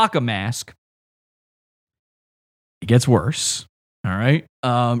Chewbacca mask. It gets worse. All right.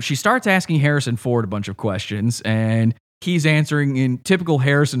 She starts asking Harrison Ford a bunch of questions, and he's answering in typical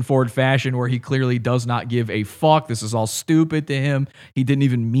Harrison Ford fashion where he clearly does not give a fuck. This is all stupid to him. He didn't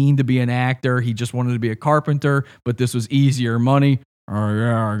even mean to be an actor. He just wanted to be a carpenter, but this was easier money. Oh,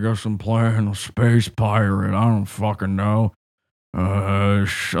 yeah, I guess I'm playing a space pirate. I don't fucking know. A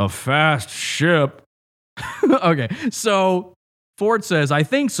fast ship. Okay, so Ford says, I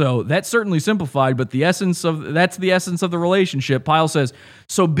think so. That's certainly simplified, but that's the essence of the relationship. Pyle says,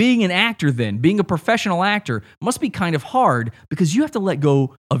 so being an actor then, being a professional actor, must be kind of hard because you have to let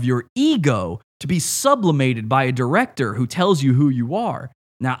go of your ego to be sublimated by a director who tells you who you are.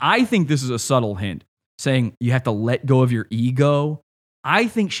 Now, I think this is a subtle hint, saying you have to let go of your ego. I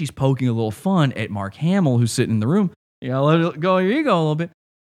think she's poking a little fun at Mark Hamill, who's sitting in the room, You gotta let it go your ego a little bit.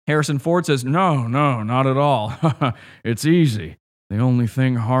 Harrison Ford says, no, not at all. It's easy. The only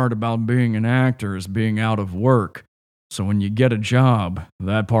thing hard about being an actor is being out of work. So when you get a job,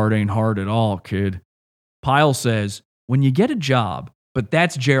 that part ain't hard at all, kid. Pyle says, when you get a job, but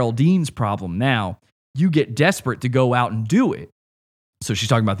that's Geraldine's problem now, you get desperate to go out and do it. So she's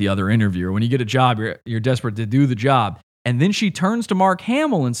talking about the other interviewer. When you get a job, you're desperate to do the job. And then she turns to Mark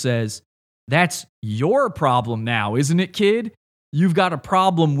Hamill and says, that's your problem now, isn't it, kid? You've got a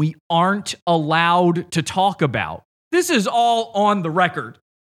problem we aren't allowed to talk about. This is all on the record.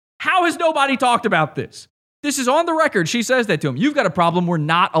 How has nobody talked about this? This is on the record. She says that to him. You've got a problem we're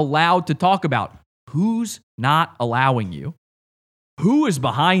not allowed to talk about. Who's not allowing you? Who is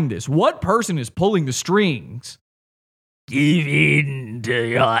behind this? What person is pulling the strings? Give in to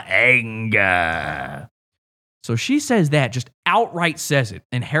your anger. So she says that, just outright says it.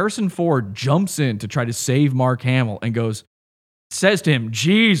 And Harrison Ford jumps in to try to save Mark Hamill and says to him,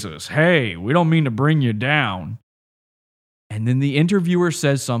 Jesus, hey, we don't mean to bring you down. And then the interviewer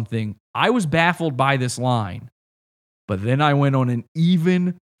says something. I was baffled by this line, but then I went on an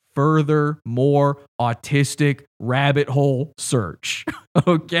even further, more autistic rabbit hole search.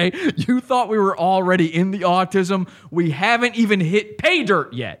 Okay? You thought we were already in the autism. We haven't even hit pay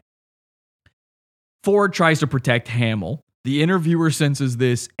dirt yet. Ford tries to protect Hamill. The interviewer senses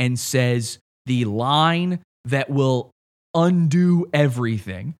this and says the line that will undo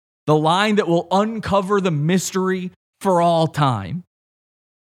everything, the line that will uncover the mystery for all time.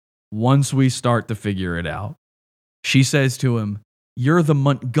 Once we start to figure it out, she says to him, you're the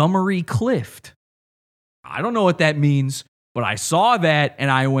Montgomery Clift. I don't know what that means, but I saw that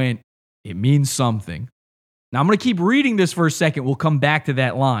and I went, it means something. Now I'm going to keep reading this for a second. We'll come back to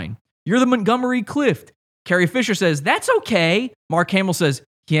that line. You're the Montgomery Clift. Carrie Fisher says, that's okay. Mark Hamill says,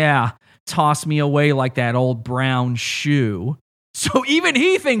 yeah, toss me away like that old brown shoe. So even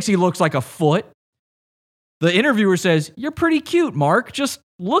he thinks he looks like a foot. The interviewer says, you're pretty cute, Mark. Just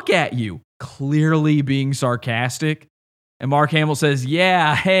look at you. Clearly being sarcastic. And Mark Hamill says,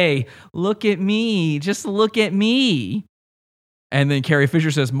 yeah, hey, look at me. Just look at me. And then Carrie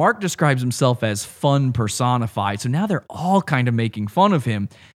Fisher says, Mark describes himself as fun personified. So now they're all kind of making fun of him.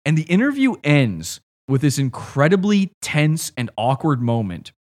 And the interview ends with this incredibly tense and awkward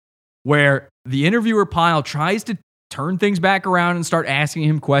moment where the interviewer Pyle tries to turn things back around and start asking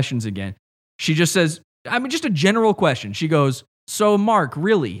him questions again. She just says, just a general question. She goes, so Mark,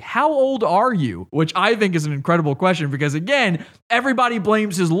 really, how old are you? Which I think is an incredible question because, again, everybody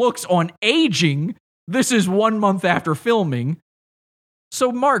blames his looks on aging. This is 1 month after filming.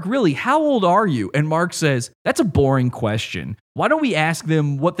 So Mark, really, how old are you? And Mark says, that's a boring question. Why don't we ask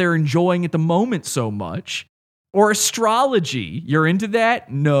them what they're enjoying at the moment so much? Or astrology. You're into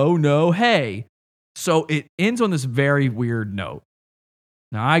that? No, hey. So it ends on this very weird note.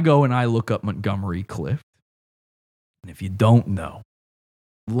 Now I go and I look up Montgomery Clift. And if you don't know,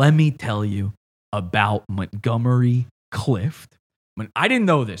 let me tell you about Montgomery Clift. I didn't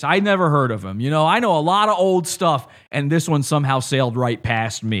know this. I never heard of him. I know a lot of old stuff, and this one somehow sailed right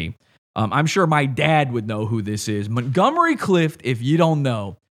past me. I'm sure my dad would know who this is. Montgomery Clift, if you don't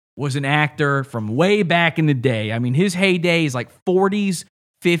know, was an actor from way back in the day. I mean, his heyday is like 40s,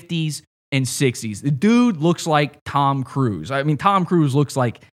 50s, and 60s. The dude looks like Tom Cruise. I mean, Tom Cruise looks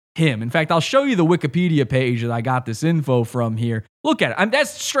like him. In fact, I'll show you the Wikipedia page that I got this info from here. Look at it.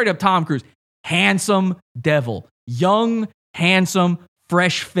 That's straight up Tom Cruise. Handsome devil. Young, handsome,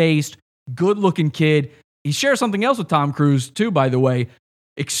 fresh-faced, good-looking kid. He shares something else with Tom Cruise, too, by the way.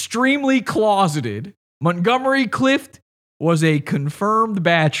 Extremely closeted. Montgomery Clift was a confirmed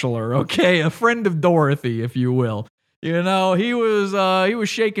bachelor, okay? A friend of Dorothy, if you will. He was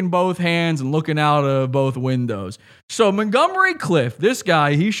shaking both hands and looking out of both windows. So Montgomery Clift, this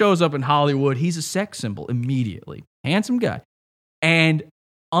guy, he shows up in Hollywood. He's a sex symbol immediately. Handsome guy. And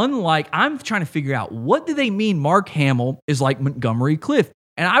I'm trying to figure out, what do they mean Mark Hamill is like Montgomery Clift?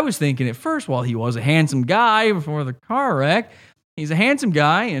 And I was thinking at first, well, he was a handsome guy before the car wreck. He's a handsome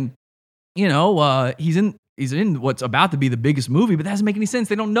guy, and, he's in what's about to be the biggest movie, but that doesn't make any sense.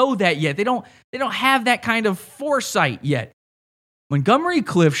 They don't know that yet. They don't have that kind of foresight yet. Montgomery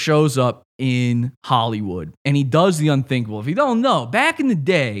Clift shows up in Hollywood, and he does the unthinkable. If you don't know, back in the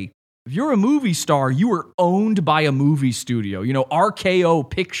day, if you're a movie star, you were owned by a movie studio. RKO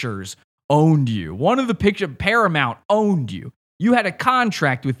Pictures owned you. One of the Paramount owned you. You had a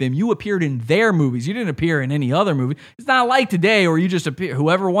contract with them. You appeared in their movies. You didn't appear in any other movie. It's not like today where you just appear,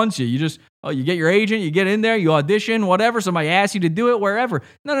 whoever wants you. You get your agent, you get in there, you audition, whatever. Somebody asks you to do it, wherever.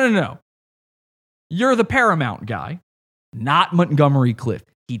 No. You're the Paramount guy, not Montgomery Clift.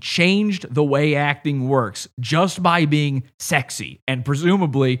 He changed the way acting works just by being sexy and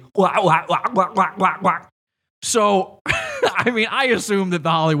presumably wah, wah, wah, wah, wah, wah, wah. So, I mean, I assume that the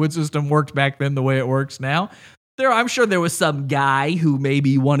Hollywood system worked back then the way it works now. I'm sure there was some guy who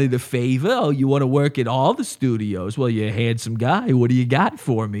maybe wanted a favor. Oh, you want to work at all the studios? Well, you're a handsome guy. What do you got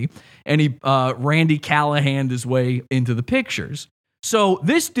for me? And he Randy Callahan'd his way into the pictures. So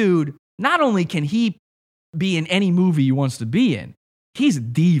this dude, not only can he be in any movie he wants to be in, he's a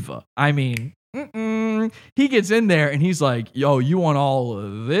diva. I mean, he gets in there and he's like, yo, you want all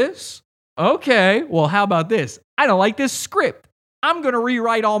of this? Okay, well, how about this? I don't like this script. I'm going to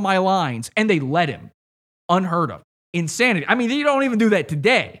rewrite all my lines. And they let him. Unheard of. Insanity. I mean, you don't even do that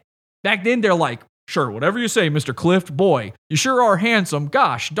today. Back then, they're like, sure, whatever you say, Mr. Clift. Boy, you sure are handsome.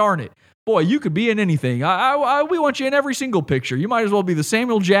 Gosh, darn it. Boy, you could be in anything. We want you in every single picture. You might as well be the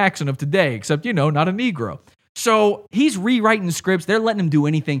Samuel Jackson of today, except, not a Negro. So he's rewriting scripts. They're letting him do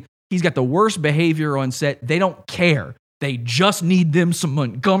anything. He's got the worst behavior on set. They don't care. They just need them some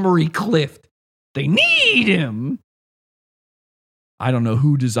Montgomery Clift. They need him. I don't know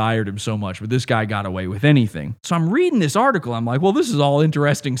who desired him so much, but this guy got away with anything. So I'm reading this article. I'm like, well, this is all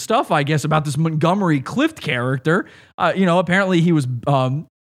interesting stuff, I guess, about this Montgomery Clift character. Apparently he was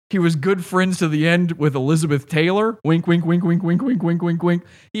good friends to the end with Elizabeth Taylor. Wink, wink, wink, wink, wink, wink, wink, wink, wink.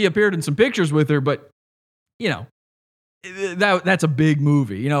 He appeared in some pictures with her, but, that's a big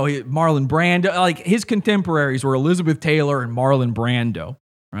movie. Marlon Brando, like his contemporaries were Elizabeth Taylor and Marlon Brando,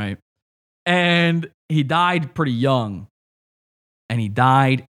 right? And he died pretty young. And he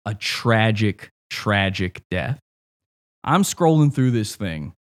died a tragic, tragic death. I'm scrolling through this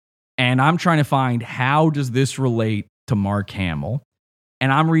thing, and I'm trying to find how does this relate to Mark Hamill.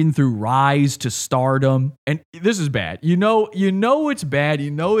 And I'm reading through Rise to Stardom, and this is bad. You know it's bad.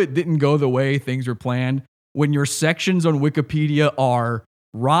 You know it didn't go the way things were planned when your sections on Wikipedia are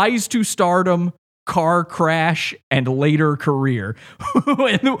Rise to Stardom, car crash, and later career.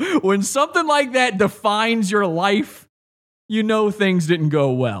 when something like that defines your life, things didn't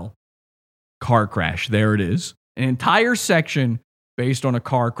go well. Car crash. There it is. An entire section based on a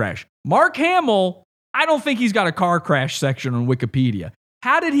car crash. Mark Hamill, I don't think he's got a car crash section on Wikipedia.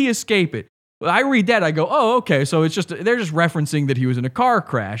 How did he escape it? Well, I read that. I go, oh, okay. So they're just referencing that he was in a car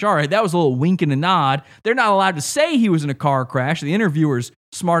crash. All right. That was a little wink and a nod. They're not allowed to say he was in a car crash. The interviewer's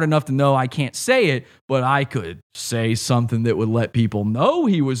smart enough to know I can't say it, but I could say something that would let people know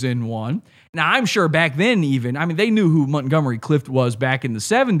he was in one. Now, I'm sure back then they knew who Montgomery Clift was back in the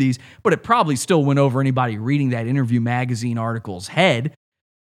 70s, but it probably still went over anybody reading that Interview magazine article's head.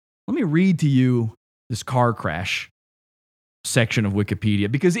 Let me read to you this car crash section of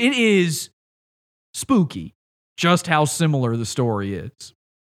Wikipedia because it is spooky just how similar the story is.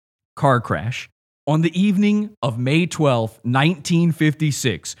 Car crash. On the evening of May 12th,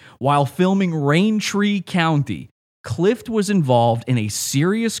 1956, while filming Raintree County, Clift was involved in a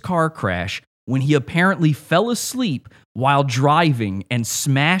serious car crash when he apparently fell asleep while driving and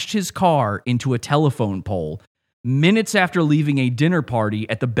smashed his car into a telephone pole minutes after leaving a dinner party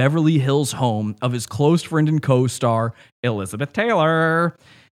at the Beverly Hills home of his close friend and co-star, Elizabeth Taylor,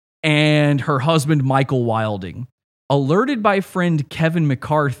 and her husband, Michael Wilding. Alerted by friend Kevin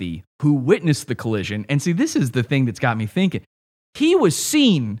McCarthy, who witnessed the collision, and see, this is the thing that's got me thinking. He was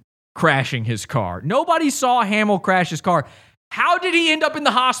seen crashing his car. Nobody saw Hamill crash his car. How did he end up in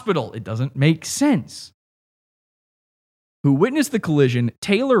the hospital? It doesn't make sense. Who witnessed the collision,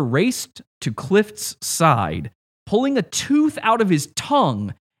 Taylor raced to Clift's side, pulling a tooth out of his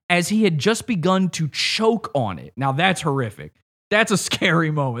tongue as he had just begun to choke on it. Now that's horrific. That's a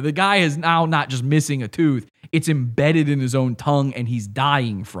scary moment. The guy is now not just missing a tooth. It's embedded in his own tongue and he's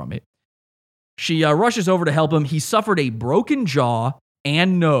dying from it. She rushes over to help him. He suffered a broken jaw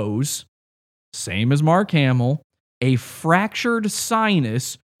and nose, same as Mark Hamill, a fractured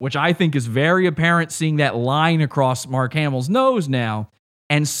sinus, which I think is very apparent seeing that line across Mark Hamill's nose now,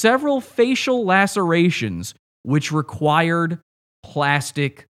 and several facial lacerations, which required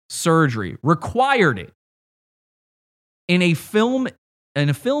plastic surgery. Required it. In a filmed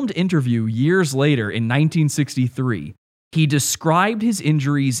interview years later in 1963, he described his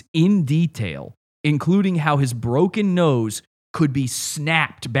injuries in detail, including how his broken nose could be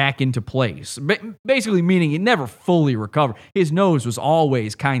snapped back into place. Basically meaning it never fully recovered. His nose was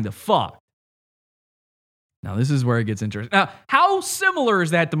always kind of fucked. Now, this is where it gets interesting. Now, how similar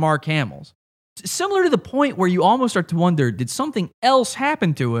is that to Mark Hamill's? Similar to the point where you almost start to wonder, did something else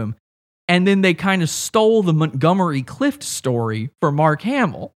happen to him? And then they kind of stole the Montgomery Clift story for Mark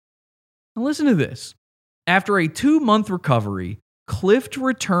Hamill. Now listen to this. After a 2-month recovery, Clift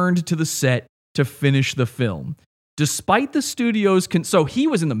returned to the set to finish the film. Despite the studio's so he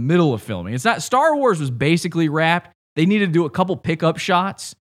was in the middle of filming. It's not Star Wars was basically wrapped. They needed to do a couple pickup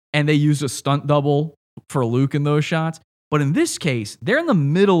shots, and they used a stunt double for Luke in those shots. But in this case, they're in the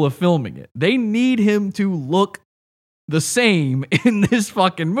middle of filming it. They need him to look the same in this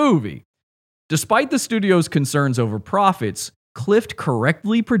fucking movie. Despite the studio's concerns over profits, Clift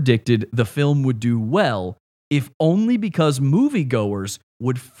correctly predicted the film would do well, if only because moviegoers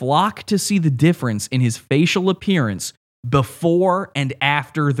would flock to see the difference in his facial appearance before and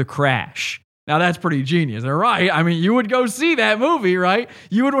after the crash. Now that's pretty genius, all right? I mean, you would go see that movie, right?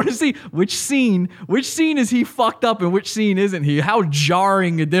 You would want to see which scene is he fucked up and which scene isn't he? How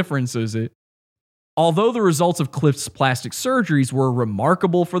jarring a difference is it? Although the results of Clift's plastic surgeries were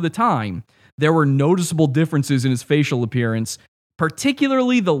remarkable for the time, there were noticeable differences in his facial appearance,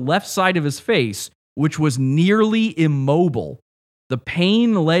 particularly the left side of his face, which was nearly immobile. The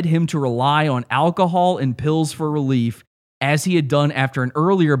pain led him to rely on alcohol and pills for relief, as he had done after an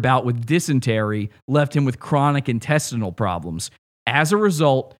earlier bout with dysentery left him with chronic intestinal problems. As a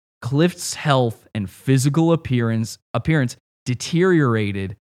result, Clift's health and physical appearance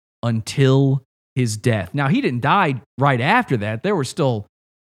deteriorated until his death. Now, he didn't die right after that. There was still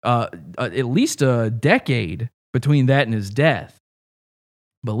at least a decade between that and his death.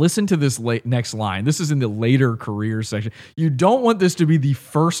 But listen to this next line. This is in the later career section. You don't want this to be the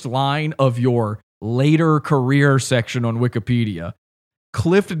first line of your later career section on Wikipedia.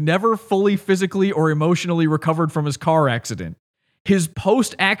 Clift never fully physically or emotionally recovered from his car accident. His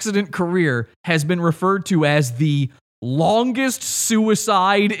post-accident career has been referred to as the longest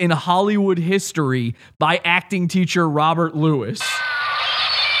suicide in Hollywood history by acting teacher Robert Lewis.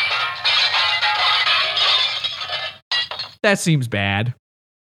 That seems bad.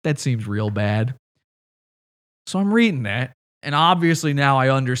 That seems real bad. So I'm reading that, and obviously now I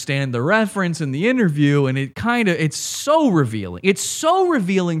understand the reference in the interview, and it's so revealing. It's so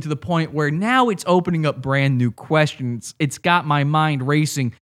revealing to the point where now it's opening up brand new questions. It's got my mind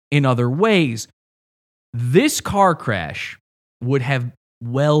racing in other ways. This car crash would have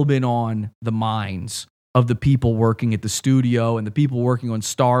well been on the minds of the people working at the studio and the people working on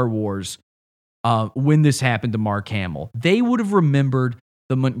Star Wars when this happened to Mark Hamill. They would have remembered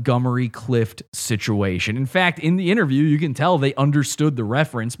the Montgomery Clift situation. In fact, in the interview, you can tell they understood the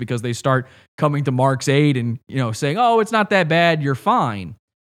reference because they start coming to Mark's aid and, saying, "Oh, it's not that bad, you're fine."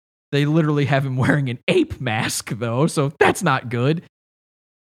 They literally have him wearing an ape mask, though, so that's not good.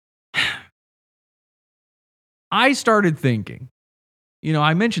 I started thinking,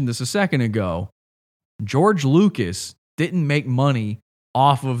 I mentioned this a second ago. George Lucas didn't make money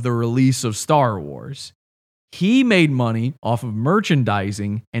off of the release of Star Wars. He made money off of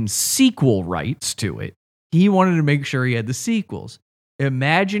merchandising and sequel rights to it. He wanted to make sure he had the sequels.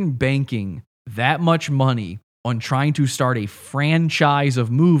 Imagine banking that much money on trying to start a franchise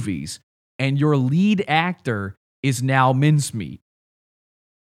of movies, and your lead actor is now mincemeat.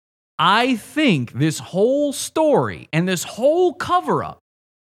 I think this whole story and this whole cover-up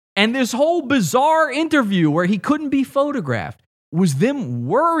and this whole bizarre interview where he couldn't be photographed was them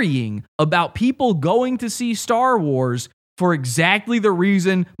worrying about people going to see Star Wars for exactly the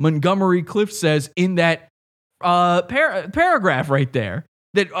reason Montgomery Clift says in that paragraph right there.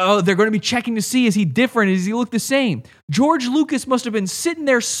 That they're going to be checking to see, is he different? Does he look the same? George Lucas must have been sitting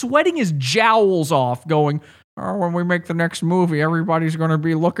there sweating his jowls off going, when we make the next movie, everybody's going to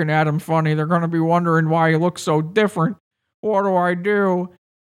be looking at him funny. They're going to be wondering why he looks so different. What do I do?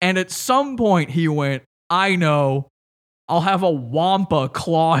 And at some point he went, I know. I'll have a wampa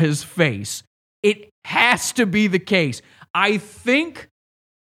claw his face. It has to be the case. I think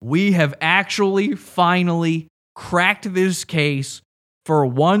we have actually finally cracked this case for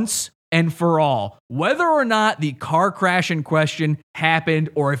once and for all. Whether or not the car crash in question happened,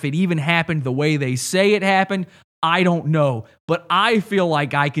 or if it even happened the way they say it happened, I don't know. But I feel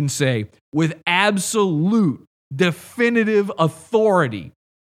like I can say with absolute definitive authority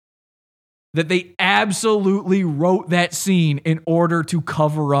that they absolutely wrote that scene in order to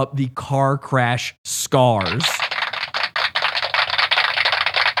cover up the car crash scars.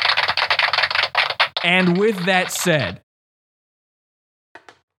 And with that said,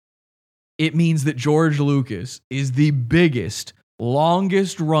 it means that George Lucas is the biggest,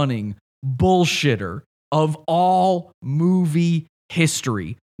 longest running bullshitter of all movie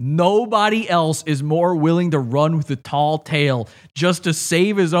history. Nobody else is more willing to run with the tall tale just to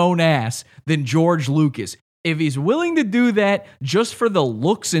save his own ass than George Lucas. If he's willing to do that just for the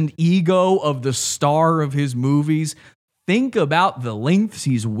looks and ego of the star of his movies, think about the lengths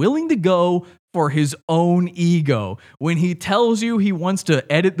he's willing to go for his own ego. When he tells you he wants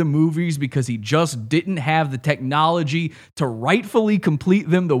to edit the movies because he just didn't have the technology to rightfully complete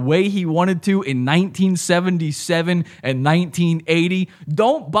them the way he wanted to in 1977 and 1980,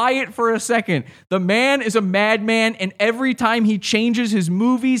 don't buy it for a second. The man is a madman, and every time he changes his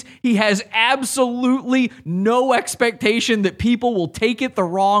movies, he has absolutely no expectation that people will take it the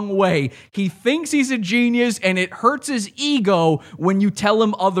wrong way. He thinks he's a genius, and it hurts his ego when you tell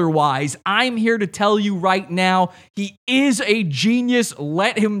him otherwise. I'm here to tell you right now, he is a genius.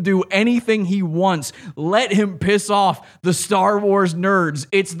 Let him do anything he wants. Let him piss off the Star Wars nerds.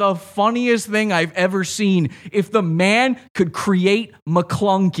 It's the funniest thing I've ever seen. If the man could create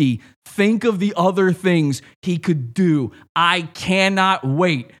MACLUNKEY, think of the other things he could do. I cannot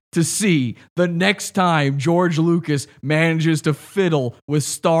wait to see the next time George Lucas manages to fiddle with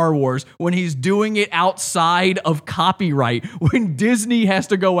Star Wars, when he's doing it outside of copyright, when Disney has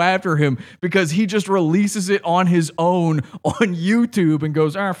to go after him because he just releases it on his own on YouTube and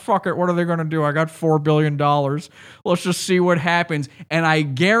goes, fuck it, what are they going to do? I got $4 billion. Let's just see what happens. And I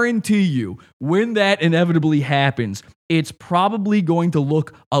guarantee you, when that inevitably happens, it's probably going to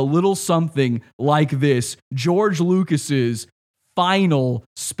look a little something like this. George Lucas's final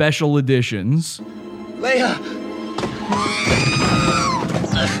special editions. Leia!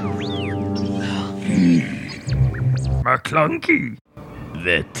 MACLUNKEY,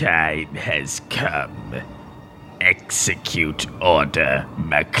 the time has come. Execute Order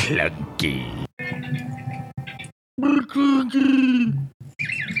MACLUNKEY. MACLUNKEY!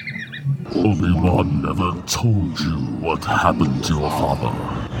 Obi-Wan never told you what happened to your father.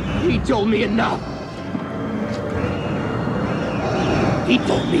 He told me enough. He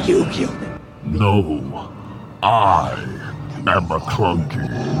told me you killed him. No, I am MACLUNKEY.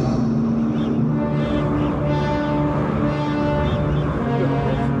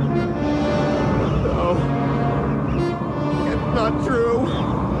 No. It's not true.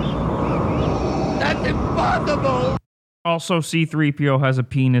 That's impossible. Also, C-3PO has a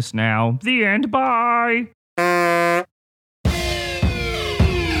penis now. The end. Bye.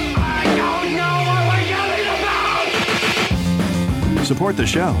 Support the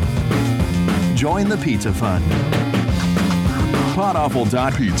show. Join the Pizza Fund.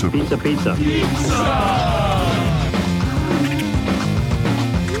 Podawful.pizza. Pizza.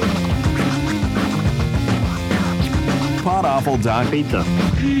 Podawful.pizza.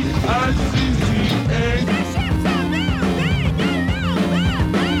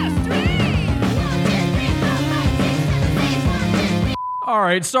 All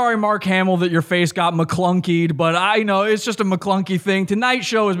right, sorry, Mark Hamill, that your face got McClunkeyed, but I know it's just a McClunky thing. Tonight's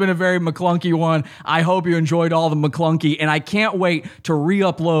show has been a very McClunky one. I hope you enjoyed all the McClunky, and I can't wait to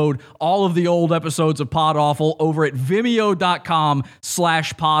re-upload all of the old episodes of Pod Awful over at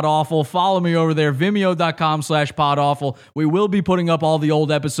vimeo.com/podawful. Follow me over there, vimeo.com/podawful. We will be putting up all the old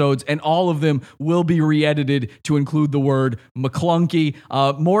episodes, and all of them will be re-edited to include the word McClunky.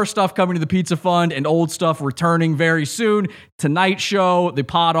 More stuff coming to the Pizza Fund and old stuff returning very soon. Tonight's show, the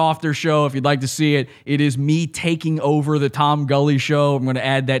Pod After show, if you'd like to see it, it is me taking over the Tom Gully show. I'm going to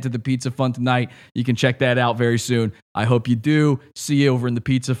add that to the Pizza Fund tonight. You can check that out very soon. I hope you do. See you over in the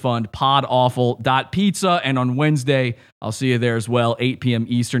Pizza Fund, podawful.pizza. And on Wednesday, I'll see you there as well, 8 p.m.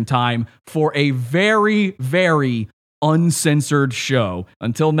 Eastern time, for a very, very uncensored show.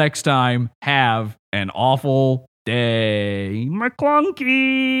 Until next time, have an awful day.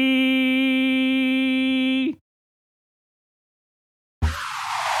 McClunky!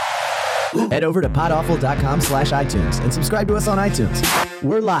 Head over to podawful.com/iTunes and subscribe to us on iTunes.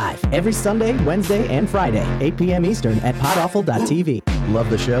 We're live every Sunday, Wednesday, and Friday, 8 p.m. Eastern at podawful.tv. Love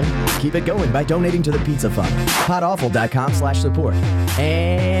the show? Keep it going by donating to the Pizza Fund. podawful.com/support.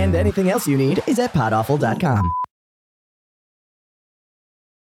 And anything else you need is at podawful.com.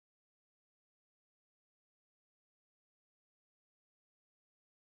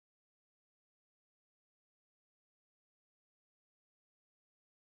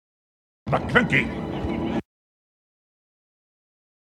 MACLUNKEY!